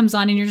bastard comes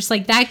on and you're just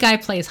like, that guy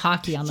plays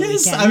hockey on the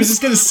weekends. I was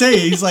just going to say,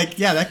 he's like,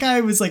 yeah, that guy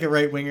was like a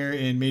right winger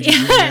in Major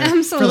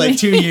Junior for like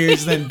 2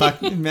 years, then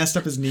Buck messed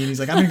up his knee, and he's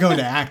like, I'm going to go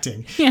into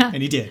acting. Yeah.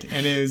 And he did.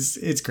 And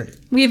it's great.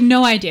 We have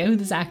no idea who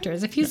this actor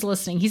is. If he's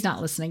listening, he's not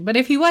listening. But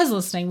if he was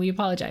listening, we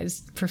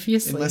apologize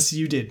profusely. Unless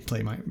you did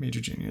play Major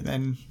Junior,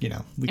 then, you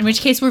know. In which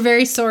case, we're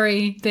very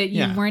sorry that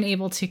you weren't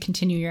able to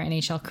continue your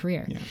NHL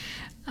career.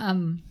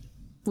 Yeah.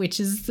 Which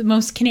is the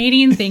most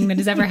Canadian thing that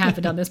has ever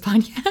happened on this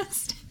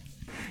podcast.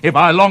 If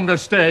I longer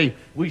stay,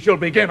 we shall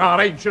begin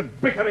our ancient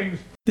bickerings.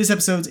 This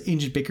episode's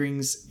Ancient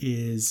Bickerings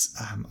is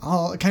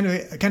all kind of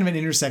an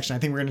intersection. I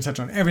think we're going to touch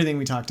on everything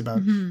we talked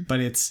about,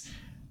 but it's,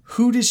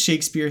 who does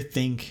Shakespeare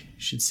think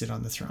should sit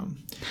on the throne?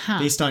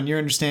 Based on your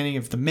understanding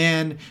of the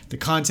man, the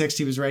context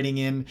he was writing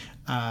in,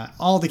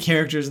 all the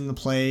characters in the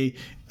play,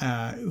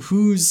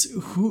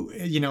 who,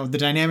 you know, the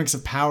dynamics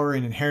of power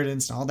and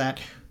inheritance and all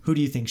that. Who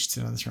do you think should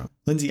sit on the throne?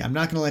 Lindsay, I'm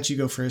not going to let you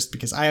go first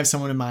because I have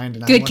someone in mind.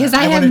 And good, because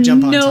I have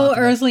no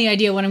earthly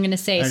idea what I'm going to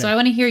say. Okay. So I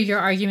want to hear your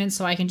argument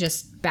so I can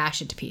just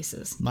bash it to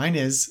pieces. Mine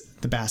is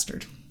the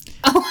bastard.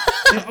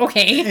 Oh,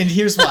 okay. And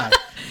here's why.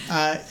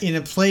 In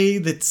a play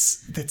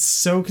that's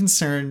so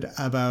concerned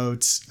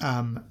about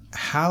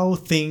how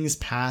things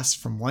pass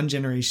from one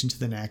generation to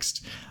the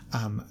next,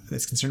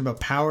 that's concerned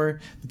about power,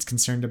 that's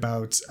concerned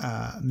about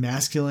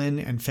masculine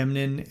and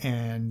feminine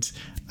and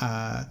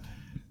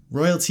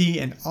royalty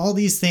and all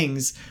these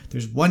things,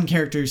 there's one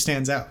character who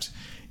stands out.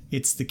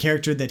 It's the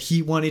character that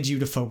he wanted you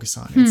to focus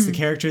on. It's the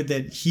character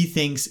that he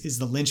thinks is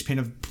the linchpin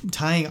of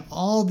tying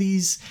all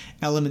these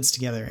elements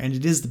together, and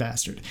it is the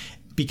bastard.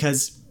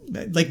 Because,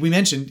 like we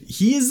mentioned,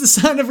 he is the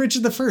son of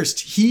Richard I.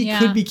 He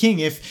could be king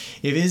if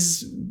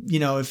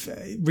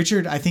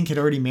Richard, I think, had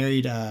already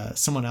married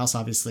someone else,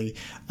 obviously,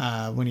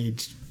 when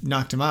he'd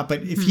knocked him up.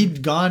 But if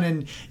he'd gone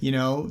and, you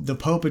know, the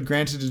Pope had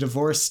granted a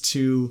divorce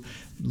to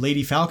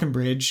Lady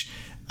Falconbridge,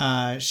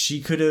 she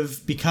could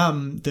have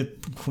become the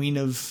Queen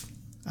of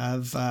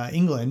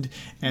England,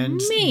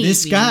 and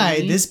this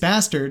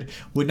bastard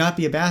would not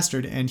be a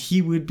bastard, and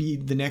he would be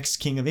the next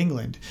King of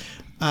England.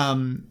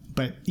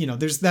 But you know,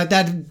 there's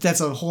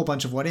that's a whole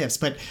bunch of what ifs.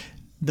 But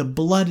the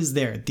blood is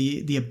there.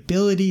 The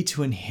ability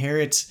to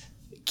inherit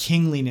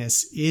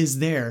kingliness is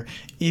there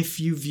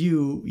if you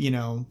view, you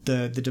know,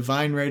 the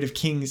divine right of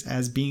kings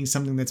as being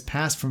something that's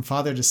passed from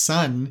father to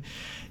son.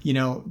 You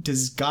know,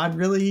 does God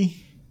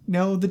really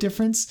know the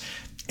difference?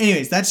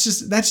 Anyways, that's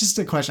just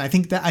a question. I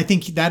think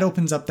that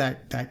opens up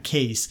that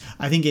case.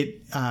 I think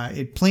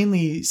it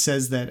plainly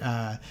says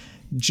that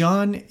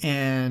John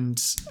and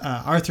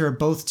Arthur are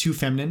both too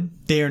feminine.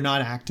 They are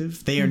not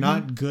active. They are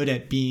not good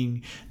at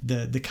being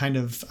the kind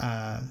of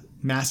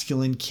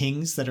masculine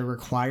kings that are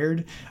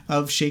required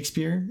of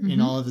Shakespeare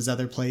in all of his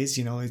other plays.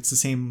 You know, it's the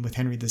same with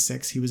Henry VI.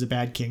 He was a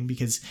bad king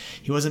because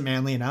he wasn't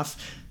manly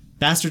enough.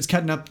 Bastard's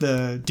cutting up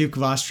the Duke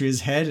of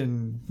Austria's head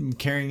and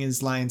carrying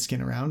his lion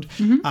skin around.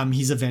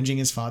 He's avenging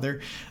his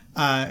father.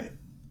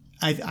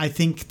 I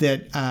think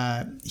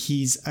that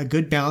he's a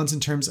good balance in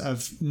terms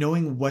of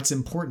knowing what's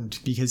important,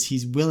 because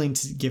he's willing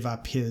to give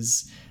up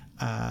his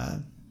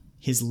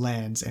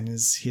lands and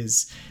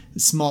his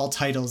small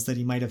titles that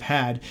he might have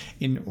had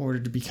in order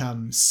to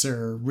become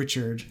Sir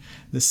Richard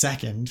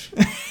II,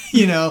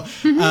 you know,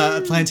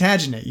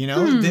 Plantagenet. You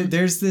know,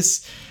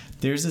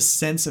 there's a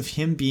sense of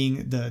him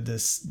being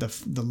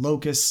the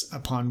locus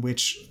upon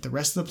which the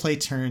rest of the play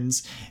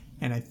turns,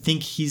 and I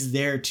think he's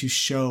there to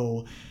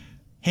show,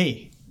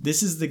 hey,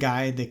 this is the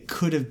guy that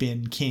could have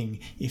been king.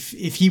 If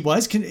he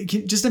was,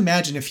 just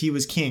imagine if he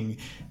was king,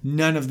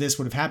 none of this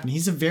would have happened.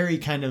 He's a very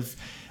kind of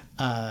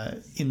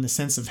in the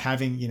sense of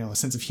having, you know, a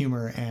sense of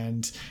humor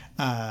and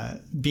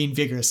being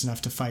vigorous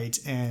enough to fight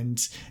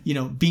and, you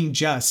know, being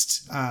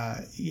just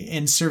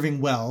and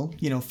serving well,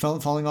 you know,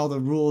 following all the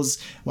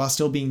rules while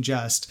still being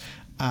just.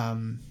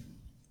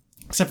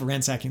 Except for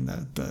ransacking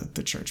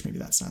the church, maybe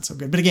that's not so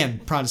good. But again,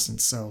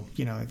 Protestants, so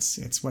you know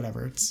it's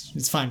whatever.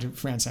 It's fine to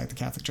ransack the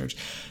Catholic Church,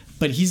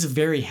 but he's a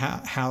very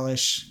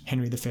Hallish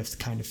Henry V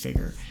kind of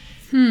figure.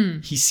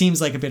 He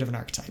seems like a bit of an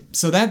archetype.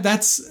 So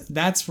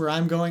that's where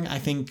I'm going. I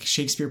think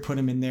Shakespeare put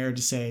him in there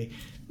to say,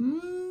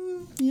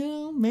 you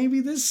know, maybe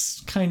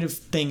this kind of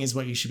thing is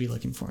what you should be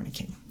looking for in a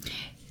king.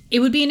 It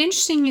would be an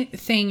interesting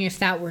thing if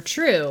that were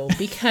true,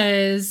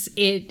 because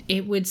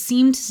it would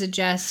seem to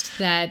suggest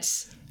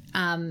that.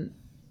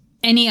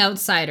 Any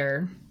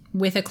outsider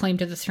with a claim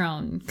to the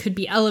throne could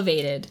be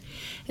elevated.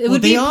 It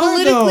would be a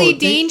politically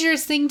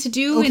dangerous thing to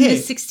do in the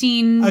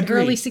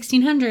early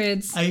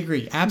 1600s. I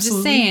agree.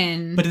 Absolutely. Just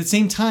saying. But at the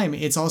same time,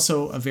 it's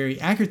also a very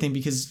accurate thing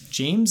because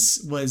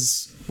James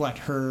was,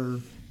 her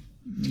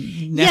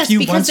nephew. Yes,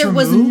 because there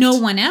was no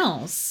one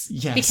else.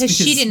 Yes. Because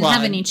she didn't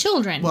have any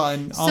children. Well,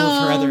 and all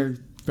of her other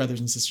brothers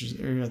and sisters,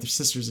 or other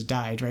sisters had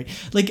died, right?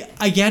 Like,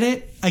 I get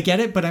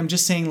it, but I'm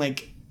just saying,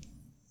 like,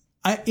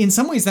 in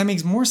some ways that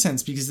makes more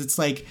sense because it's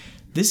like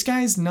this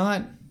guy's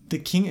not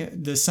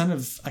the son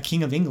of a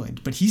king of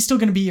England, but he's still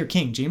going to be your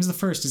king. James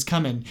I is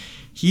coming.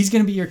 He's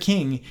going to be your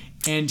king,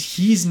 and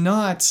he's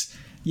not,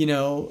 you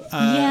know,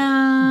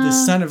 the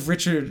son of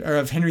Richard or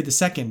of Henry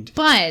II.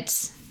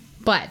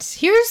 But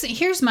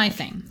here's my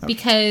thing,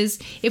 because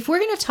if we're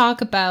going to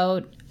talk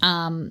about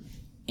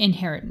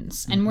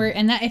inheritance, and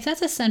if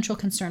that's a central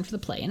concern for the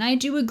play, and I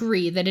do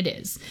agree that it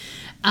is,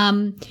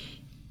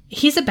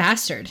 he's a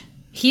bastard.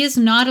 He is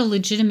not a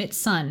legitimate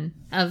son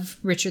of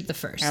Richard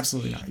I.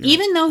 Absolutely not.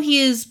 Even though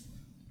he is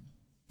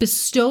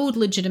bestowed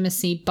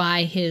legitimacy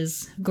by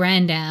his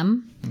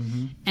grandam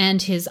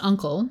and his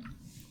uncle,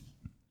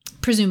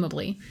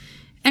 presumably.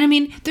 And I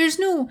mean, there's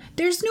no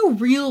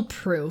real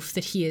proof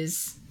that he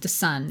is the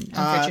son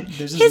of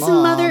Richard.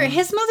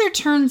 His mother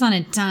turns on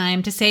a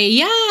dime to say,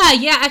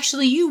 yeah,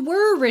 actually you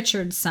were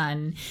Richard's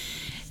son.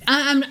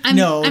 I'm he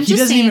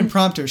doesn't even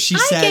prompt her. She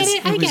says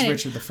it was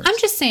Richard I. I'm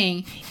just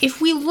saying,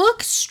 if we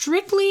look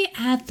strictly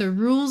at the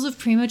rules of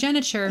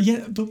primogeniture,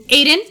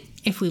 Aiden,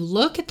 if we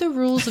look at the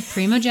rules of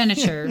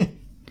primogeniture,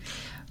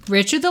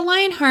 Richard the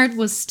Lionheart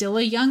was still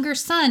a younger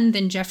son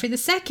than Geoffrey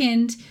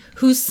II,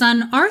 whose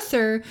son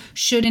Arthur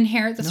should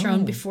inherit the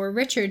throne before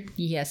Richard.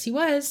 Yes, he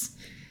was.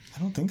 I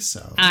don't think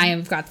so. I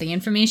have got the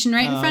information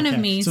right in front of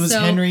me. So it was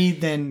Henry,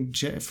 then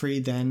Geoffrey,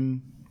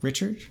 then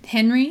Richard?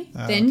 Henry,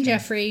 then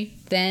Geoffrey,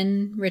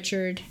 then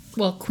Richard.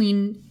 Well,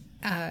 Queen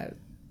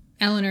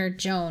Eleanor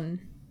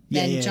Joan,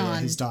 then John. Yeah,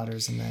 his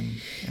daughters, and then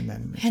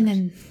Richard. And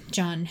then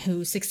John,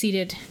 who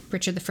succeeded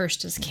Richard I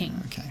as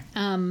king. Okay.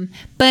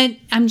 But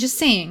I'm just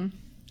saying,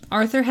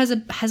 Arthur has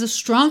a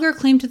stronger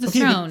claim to the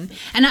throne,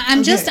 and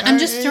I'm just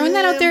throwing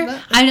that out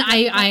there.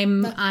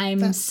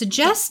 I'm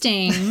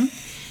suggesting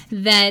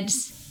that.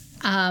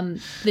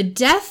 The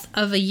death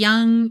of a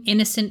young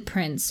innocent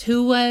prince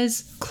who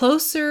was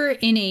closer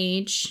in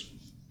age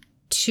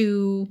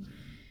to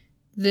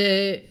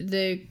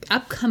the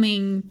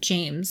upcoming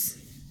James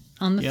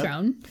on the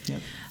throne,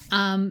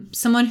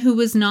 someone who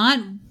was not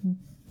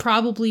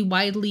probably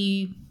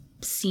widely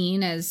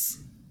seen as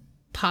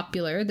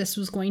popular. This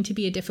was going to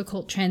be a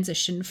difficult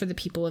transition for the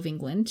people of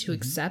England to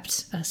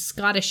accept a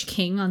Scottish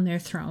king on their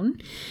throne.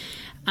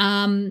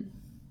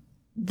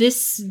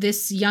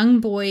 This young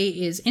boy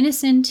is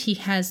innocent. He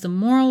has the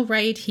moral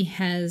right. He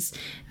has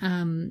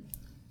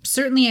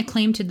certainly a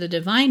claim to the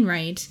divine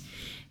right.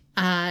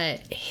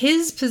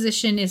 His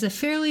position is a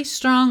fairly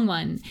strong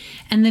one.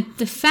 And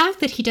the fact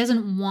that he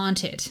doesn't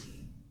want it,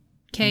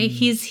 okay?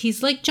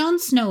 He's like Jon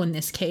Snow in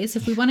this case.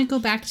 If we want to go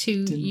back to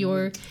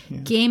your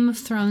Game of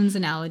Thrones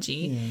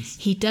analogy,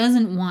 he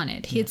doesn't want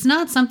it. It's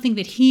not something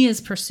that he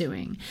is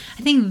pursuing.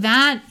 I think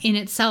that in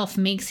itself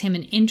makes him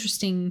an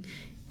interesting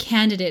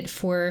candidate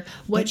for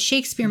what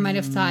Shakespeare might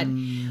have thought.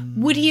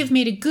 Would he have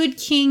made a good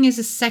king is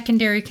a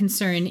secondary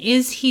concern.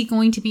 Is he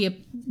going to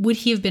be would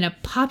he have been a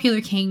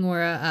popular king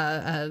or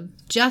a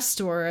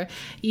just or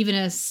even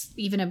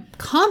a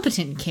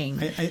competent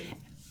king?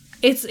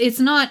 It's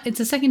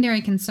a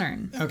secondary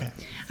concern. Okay.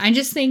 I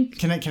just think.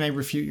 Can I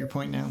refute your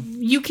point now?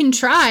 You can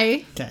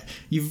try. Okay.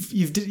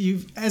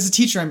 You've as a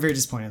teacher, I'm very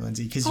disappointed,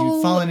 Lindsay, because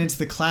you've fallen into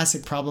the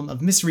classic problem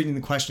of misreading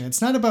the question.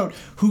 It's not about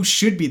who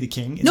should be the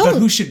king. It's about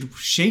who should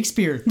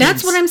Shakespeare.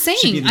 That's what I'm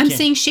saying. I'm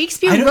saying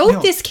Shakespeare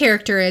wrote this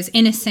character as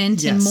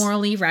innocent and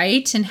morally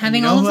right and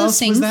having all of those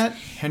things. Was that?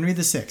 Henry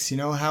VI. You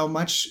know how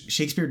much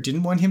Shakespeare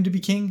didn't want him to be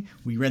king?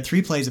 We read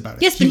 3 plays about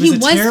it. Yes, but he was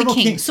the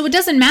king. So it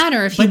doesn't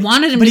matter if he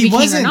wanted him to be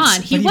king or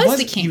not. He was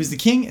the king. He was the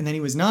king, and then he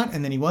was not,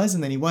 and then he was,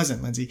 and then he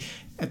wasn't, Lindsay.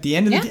 At the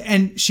end of the day,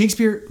 and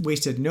Shakespeare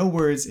wasted no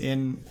words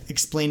in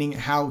explaining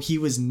how he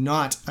was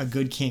not a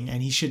good king,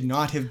 and he should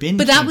not have been.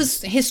 But that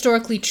was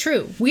historically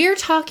true. We're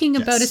talking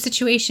about a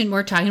situation.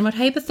 We're talking about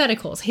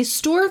hypotheticals.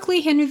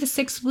 Historically, Henry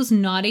VI was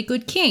not a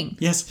good king.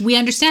 Yes, we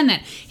understand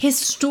that.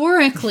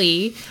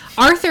 Historically,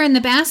 Arthur and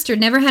the Bastard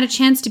never never had a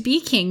chance to be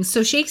king.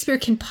 So Shakespeare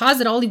can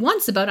posit all he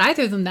wants about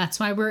either of them. That's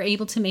why we're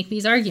able to make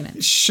these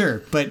arguments.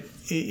 Sure, but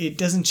it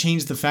doesn't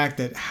change the fact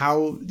that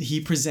how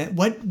he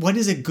what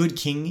is a good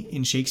king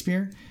in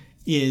Shakespeare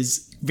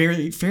is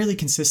fairly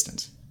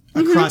consistent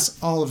across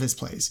all of his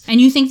plays.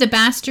 And you think The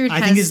Bastard I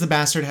think The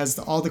Bastard has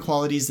all the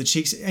qualities that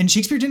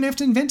Shakespeare didn't have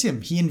to invent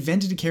him. He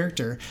invented a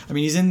character. I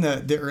mean, he's in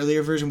the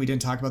earlier version. We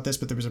didn't talk about this,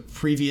 but there was a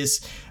previous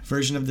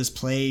version of this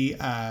play,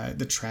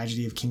 The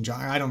Tragedy of King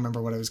John. I don't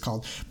remember what it was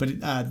called,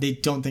 but they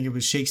don't think it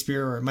was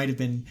Shakespeare, or it might have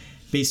been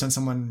based on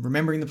someone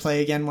remembering the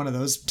play again, one of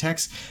those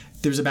texts.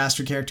 There's a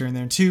bastard character in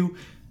there too.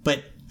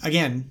 But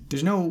again,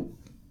 there's no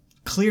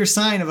clear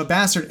sign of a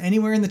bastard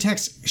anywhere in the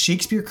text.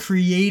 Shakespeare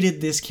created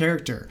this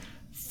character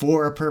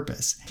for a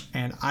purpose,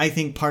 and I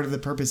think part of the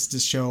purpose is to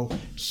show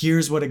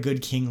here's what a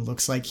good king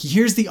looks like.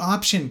 Here's the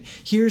option.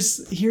 Here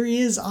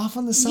he is off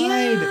on the side.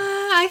 Yeah,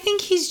 I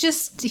think he's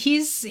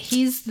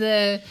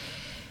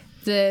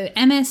the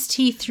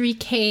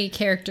MST3K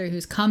character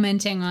who's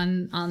commenting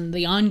on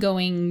the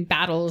ongoing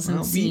battles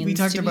and scenes. We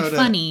talked about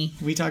funny.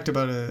 We talked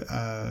about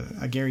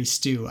a Gary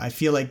Stu. I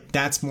feel like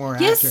that's more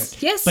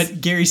accurate. Yes. But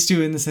Gary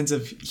Stu in the sense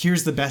of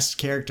here's the best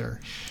character.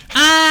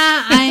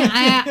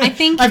 I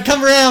think I've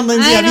come around,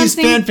 Lindsay. I've used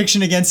fan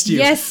fiction against you.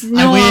 Yes,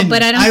 no,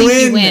 but I don't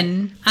think you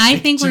win. I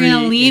think we're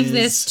going to leave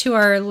Victory this to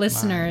our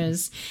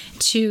listeners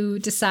to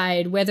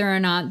decide whether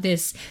or not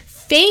this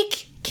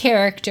fake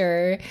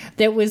character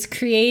that was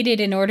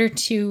created in order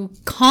to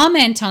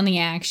comment on the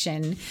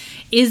action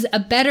is a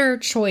better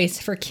choice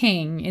for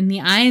king in the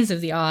eyes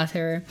of the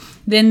author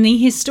than the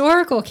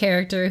historical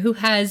character who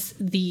has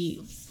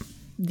the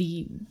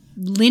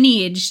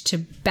lineage to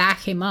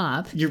back him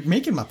up. You're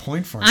making my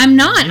point for me. I'm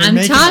not. You're I'm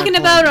making talking my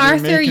about point.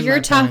 Arthur. You're making my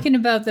talking point.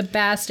 about the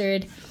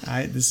bastard.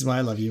 This is why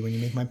I love you, when you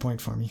make my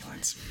point for me,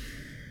 Lance.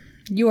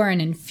 You are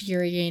an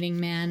infuriating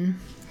man.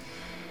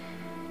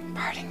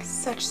 Parting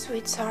such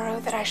sweet sorrow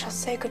that I shall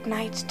say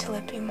goodnight till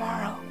it be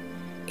morrow.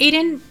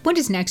 Aiden, what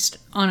is next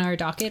on our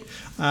docket?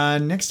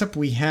 Next up,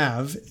 we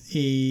have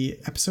a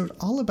episode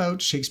all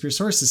about Shakespeare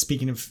sources.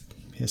 Speaking of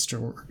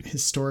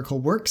historical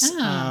works,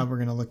 we're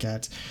going to look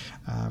at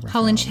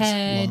Holinshed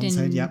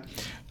and yep.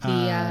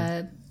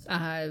 the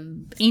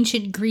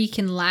ancient Greek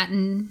and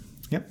Latin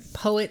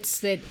poets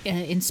that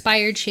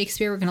inspired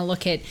Shakespeare. We're going to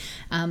look at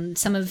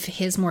some of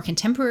his more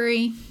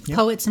contemporary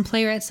poets and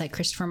playwrights like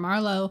Christopher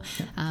Marlowe.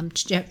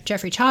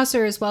 Geoffrey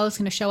Chaucer as well is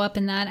going to show up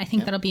in that. I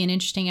think that'll be an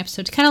interesting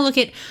episode to kind of look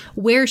at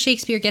where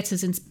Shakespeare gets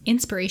his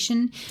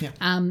inspiration,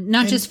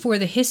 not just for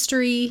the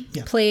history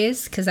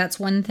plays, because that's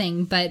one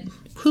thing, but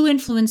who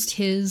influenced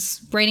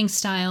his writing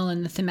style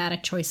and the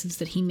thematic choices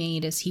that he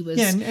made as he was...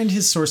 Yeah, and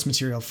his source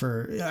material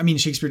for... I mean,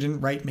 Shakespeare didn't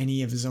write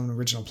many of his own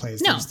original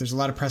plays. No. There's a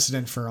lot of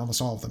precedent for almost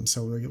all of them,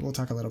 so we'll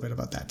talk a little bit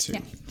about that too.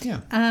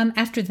 Yeah.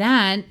 After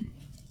that,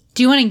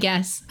 do you want to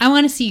guess? I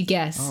want to see you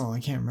guess. Oh,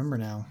 I can't remember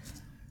now.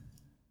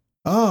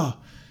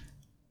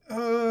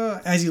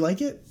 As You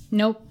Like It?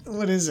 Nope.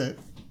 What is it?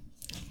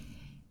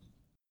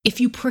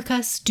 If You Prick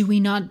Us, Do We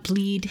Not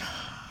Bleed?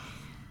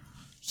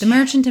 The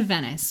Merchant of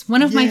Venice,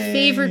 one of my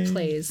favorite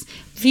plays,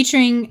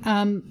 featuring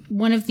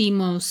one of the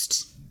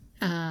most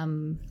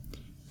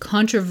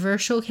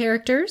controversial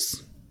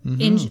characters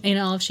in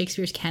all of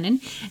Shakespeare's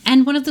canon,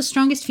 and one of the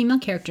strongest female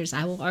characters.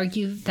 I will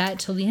argue that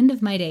till the end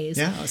of my days.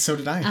 Yeah, so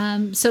did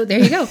I. So there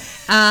you go.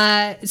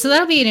 So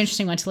that'll be an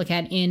interesting one to look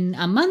at in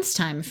a month's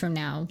time from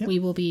now. Yep. We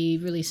will be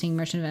releasing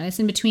Merchant of Venice.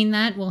 In between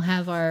that, we'll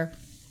have our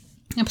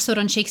episode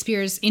on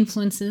Shakespeare's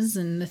influences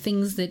and the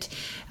things that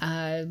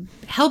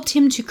helped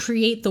him to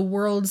create the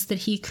worlds that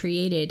he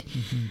created.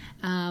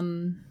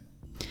 So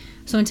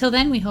until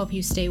then, we hope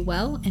you stay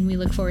well, and we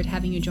look forward to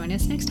having you join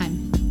us next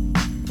time.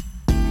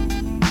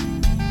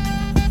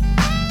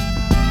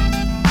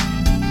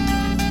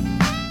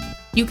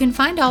 You can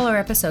find all our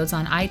episodes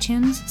on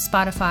iTunes,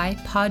 Spotify,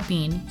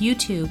 Podbean,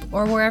 YouTube,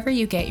 or wherever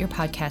you get your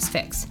podcast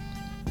fix.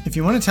 If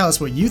you want to tell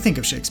us what you think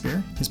of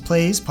Shakespeare, his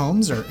plays,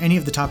 poems, or any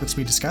of the topics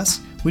we discuss,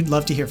 we'd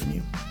love to hear from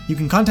you. You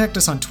can contact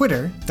us on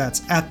Twitter, that's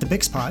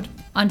 @TheBixPod,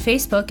 on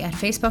Facebook at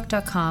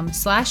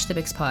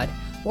facebook.com/TheBixPod,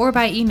 or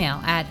by email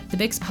at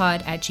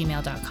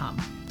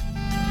thebixpod@gmail.com.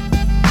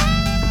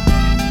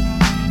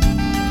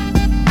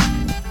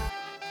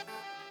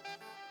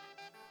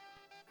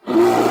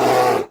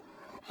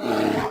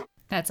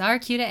 That's our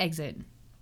cue to exit.